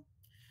at all?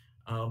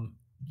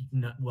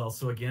 Well,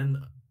 so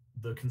again,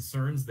 the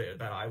concerns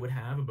that I would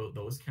have about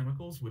those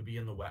chemicals would be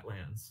in the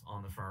wetlands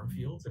on the farm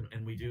fields,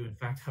 and we do. In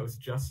fact, I was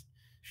just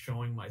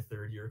showing my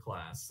third-year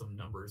class some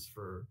numbers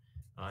for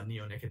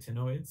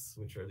neonicotinoids,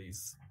 which are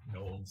these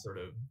known sort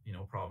of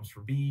problems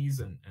for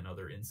bees and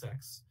other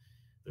insects.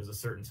 There's a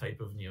certain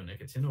type of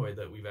neonicotinoid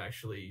that we've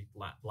actually,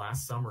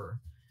 last summer,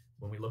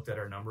 when we looked at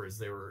our numbers,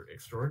 they were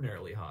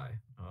extraordinarily high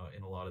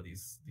in a lot of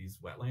these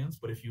wetlands.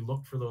 But if you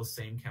looked for those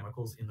same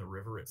chemicals in the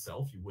river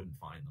itself, you wouldn't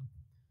find them.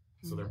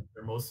 So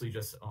they're mostly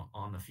just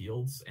on the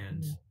fields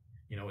and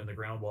in the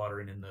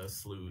groundwater and in the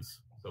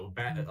sloughs. So a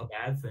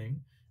bad thing,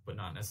 but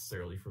not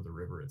necessarily for the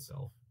river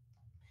itself.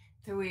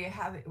 So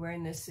we're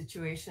in this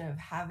situation of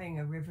having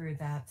a river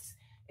that's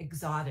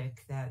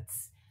exotic,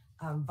 that's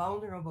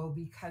vulnerable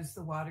because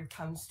the water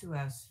comes to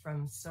us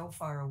from so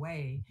far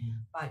away,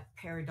 but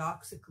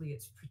paradoxically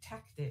it's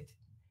protected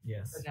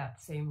for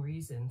that same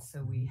reason.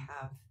 So we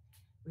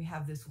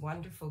have this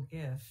wonderful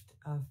gift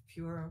of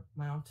pure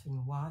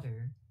mountain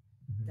water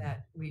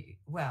that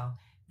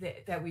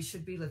we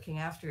should be looking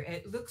after.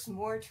 It looks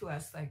more to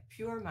us like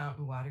pure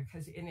mountain water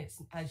because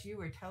as you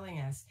were telling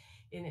us,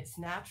 in its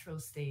natural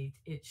state,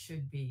 it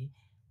should be.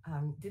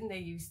 Didn't they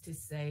used to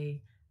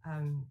say,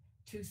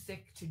 too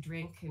thick to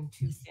drink and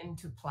too thin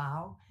to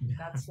plow?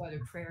 That's what a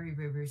prairie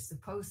river is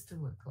supposed to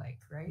look like,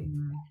 right?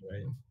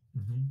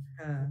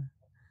 Right.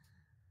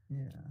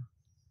 Yeah.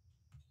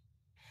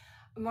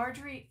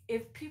 Marjorie,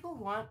 if people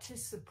want to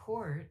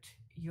support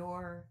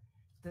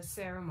the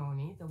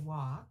ceremony, the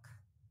walk,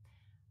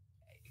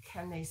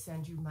 can they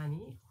send you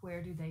money?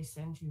 Where do they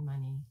send you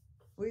money?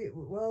 We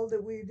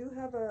do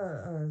have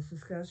a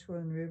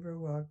Saskatchewan River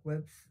Walk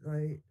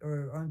website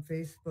or on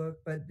Facebook,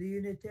 but the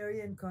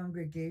Unitarian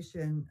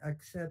congregation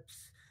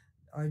accepts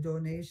our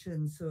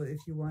donations. So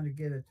if you want to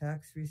get a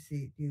tax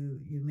receipt, you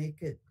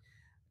make it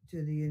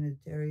to the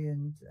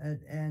Unitarians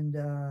and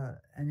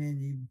then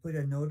you put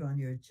a note on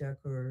your check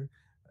or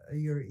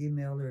your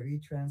email or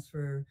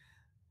e-transfer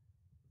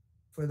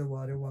for the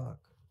Water Walk.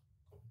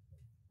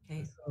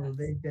 Okay. So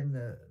they've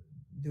been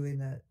doing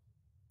that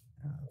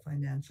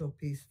financial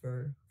piece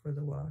for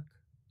the walk.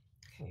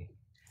 Okay.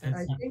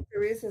 I think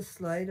there is a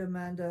slide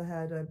Amanda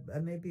had.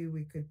 Maybe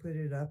we could put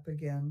it up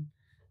again.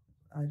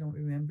 I don't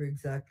remember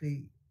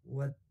exactly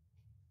what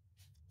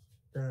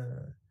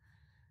the.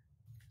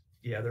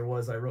 Yeah, there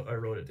was. I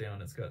wrote it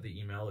down. It's got the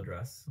email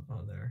address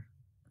on there.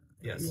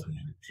 Yes,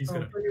 she's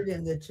gonna put it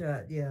in the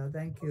chat. Yeah,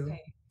 thank you.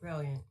 Okay,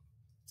 brilliant.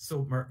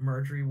 So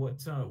Marjorie,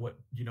 what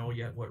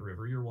what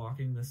river you're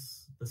walking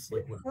this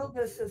like?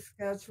 The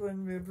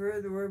Saskatchewan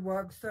River.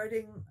 We're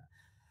starting.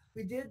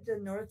 We did the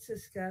North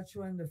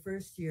Saskatchewan the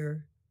first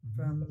year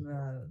from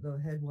the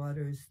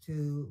headwaters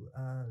to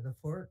the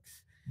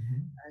Forks,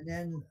 and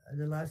then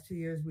the last 2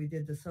 years we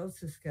did the South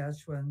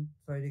Saskatchewan,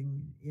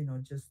 starting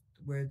just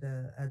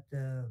at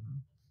the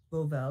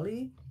Bow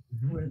Valley,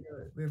 where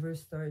the river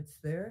starts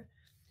there,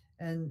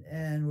 and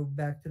we're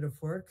back to the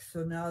Forks.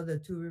 So now the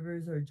two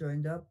rivers are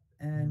joined up.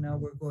 And now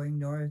we're going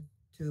north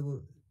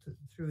through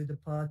the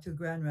Pas to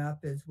Grand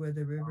Rapids, where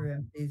the river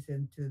empties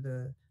into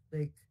the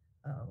Lake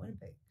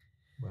Winnipeg.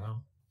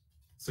 Wow!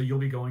 So you'll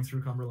be going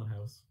through Cumberland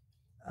House?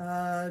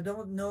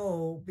 Don't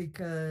know,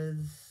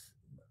 because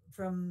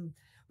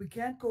we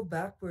can't go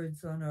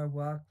backwards on our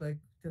walk, like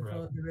to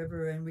follow the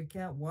river, and we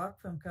can't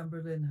walk from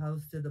Cumberland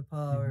House to the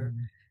Pas, or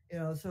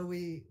so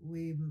we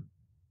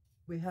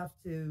have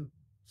to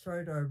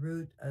chart our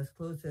route as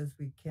close as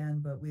we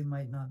can, but we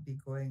might not be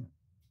going.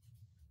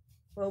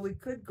 Well, we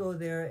could go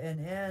there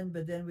and end,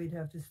 but then we'd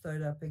have to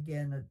start up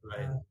again at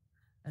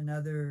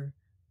another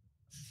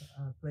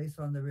place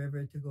on the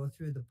river to go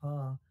through the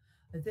Pas.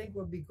 I think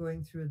we'll be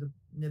going through the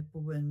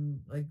Nipawin,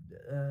 like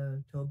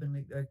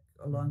Tobin, like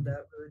along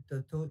that route,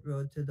 the Tote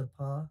Road to the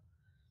Pas.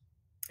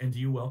 And do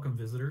you welcome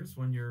visitors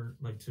when you're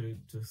to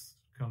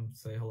come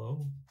say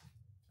hello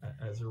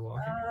as you're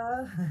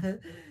walking?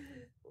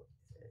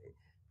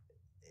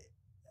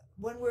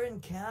 when we're in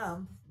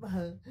camp,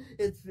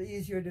 it's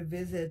easier to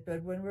visit,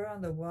 but when we're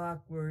on the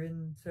walk, we're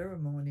in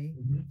ceremony.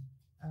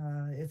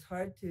 It's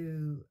hard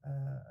to,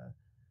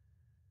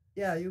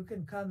 yeah, you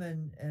can come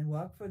and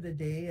walk for the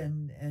day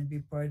and be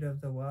part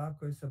of the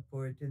walk or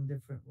support in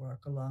different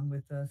walk along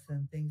with us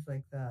and things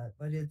like that.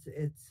 But it's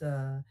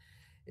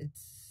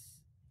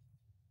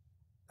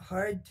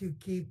hard to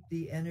keep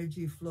the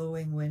energy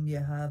flowing when you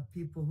have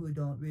people who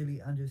don't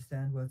really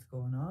understand what's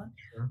going on.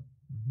 Sure.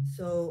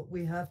 So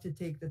we have to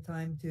take the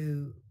time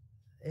to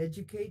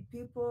educate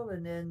people,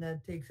 and then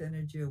that takes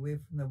energy away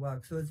from the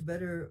walk. So it's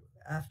better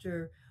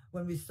after,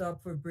 when we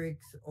stop for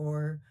breaks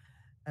or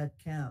at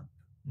camp,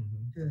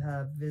 to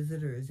have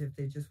visitors if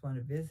they just want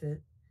to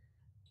visit.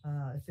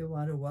 If they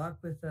want to walk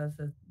with us,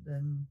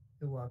 then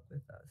they walk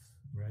with us.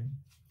 Right.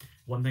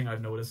 One thing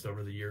I've noticed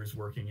over the years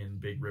working in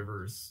big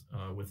rivers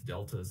with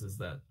deltas is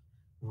that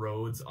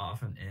roads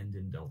often end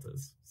in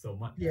deltas. So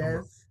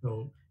Yes.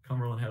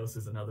 Cumberland House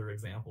is another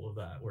example of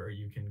that, where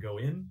you can go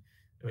in,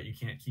 but you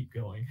can't keep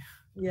going.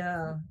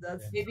 Yeah,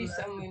 that's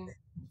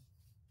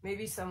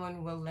maybe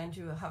someone will lend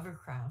you a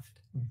hovercraft.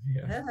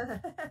 Yeah.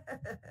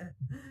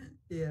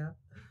 Yeah.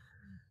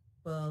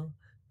 Well,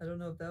 I don't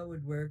know if that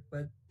would work,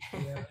 but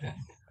yeah.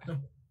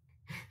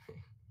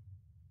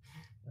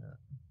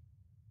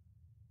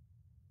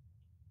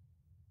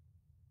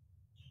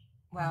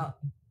 Well,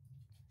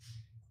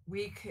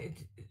 we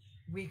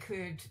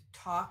could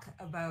talk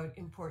about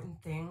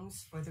important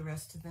things for the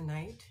rest of the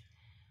night,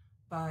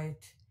 but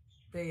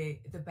the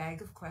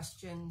bag of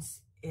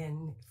questions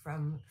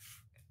from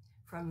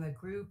the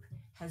group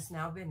has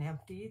now been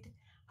emptied,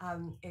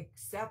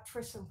 except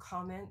for some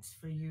comments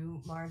for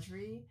you,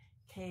 Marjorie.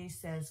 Kay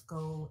says,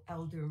 "Go,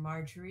 Elder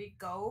Marjorie,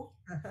 go."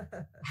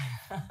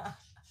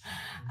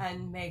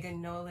 And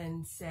Megan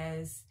Nolan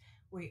says,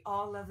 "We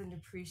all love and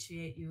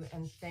appreciate you,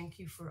 and thank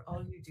you for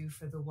all you do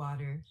for the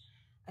water."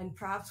 And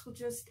perhaps we'll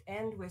just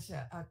end with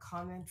a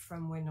comment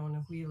from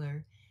Winona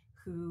Wheeler,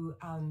 who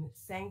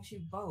thanked you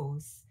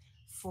both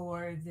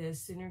for the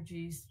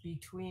synergies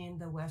between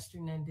the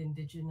Western and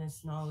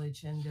Indigenous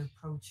knowledge and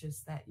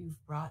approaches that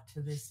you've brought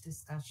to this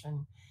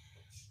discussion.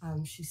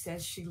 She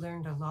says she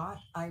learned a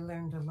lot. I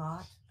learned a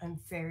lot. I'm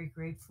very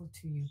grateful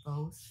to you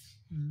both.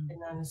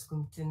 Can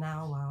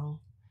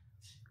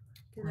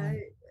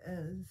I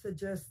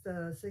suggest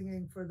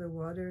singing for the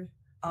water?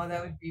 Oh,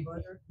 that would be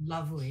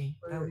lovely.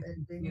 That would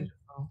be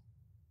beautiful.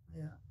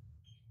 Yeah.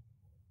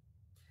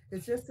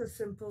 It's just a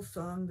simple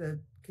song that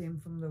came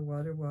from the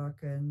Water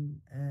Walk, and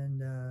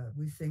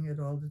we sing it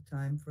all the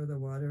time for the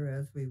water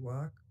as we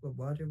walk. The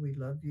water, we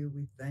love you,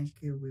 we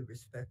thank you, we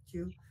respect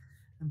you,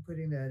 and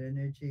putting that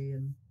energy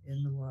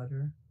in the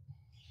water.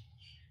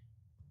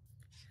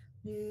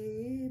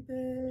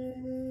 Nibe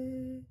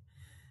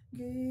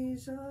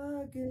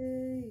giza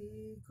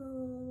geiko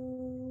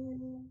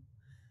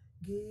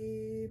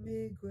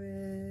gimme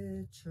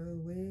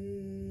gwechawe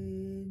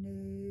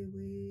ne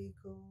we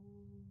go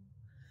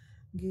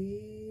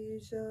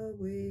giza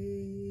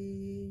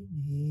we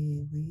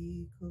ne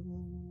we go.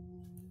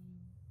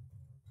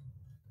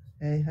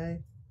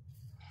 Hey.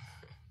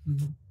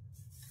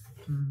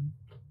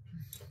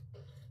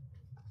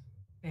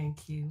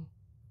 Thank you.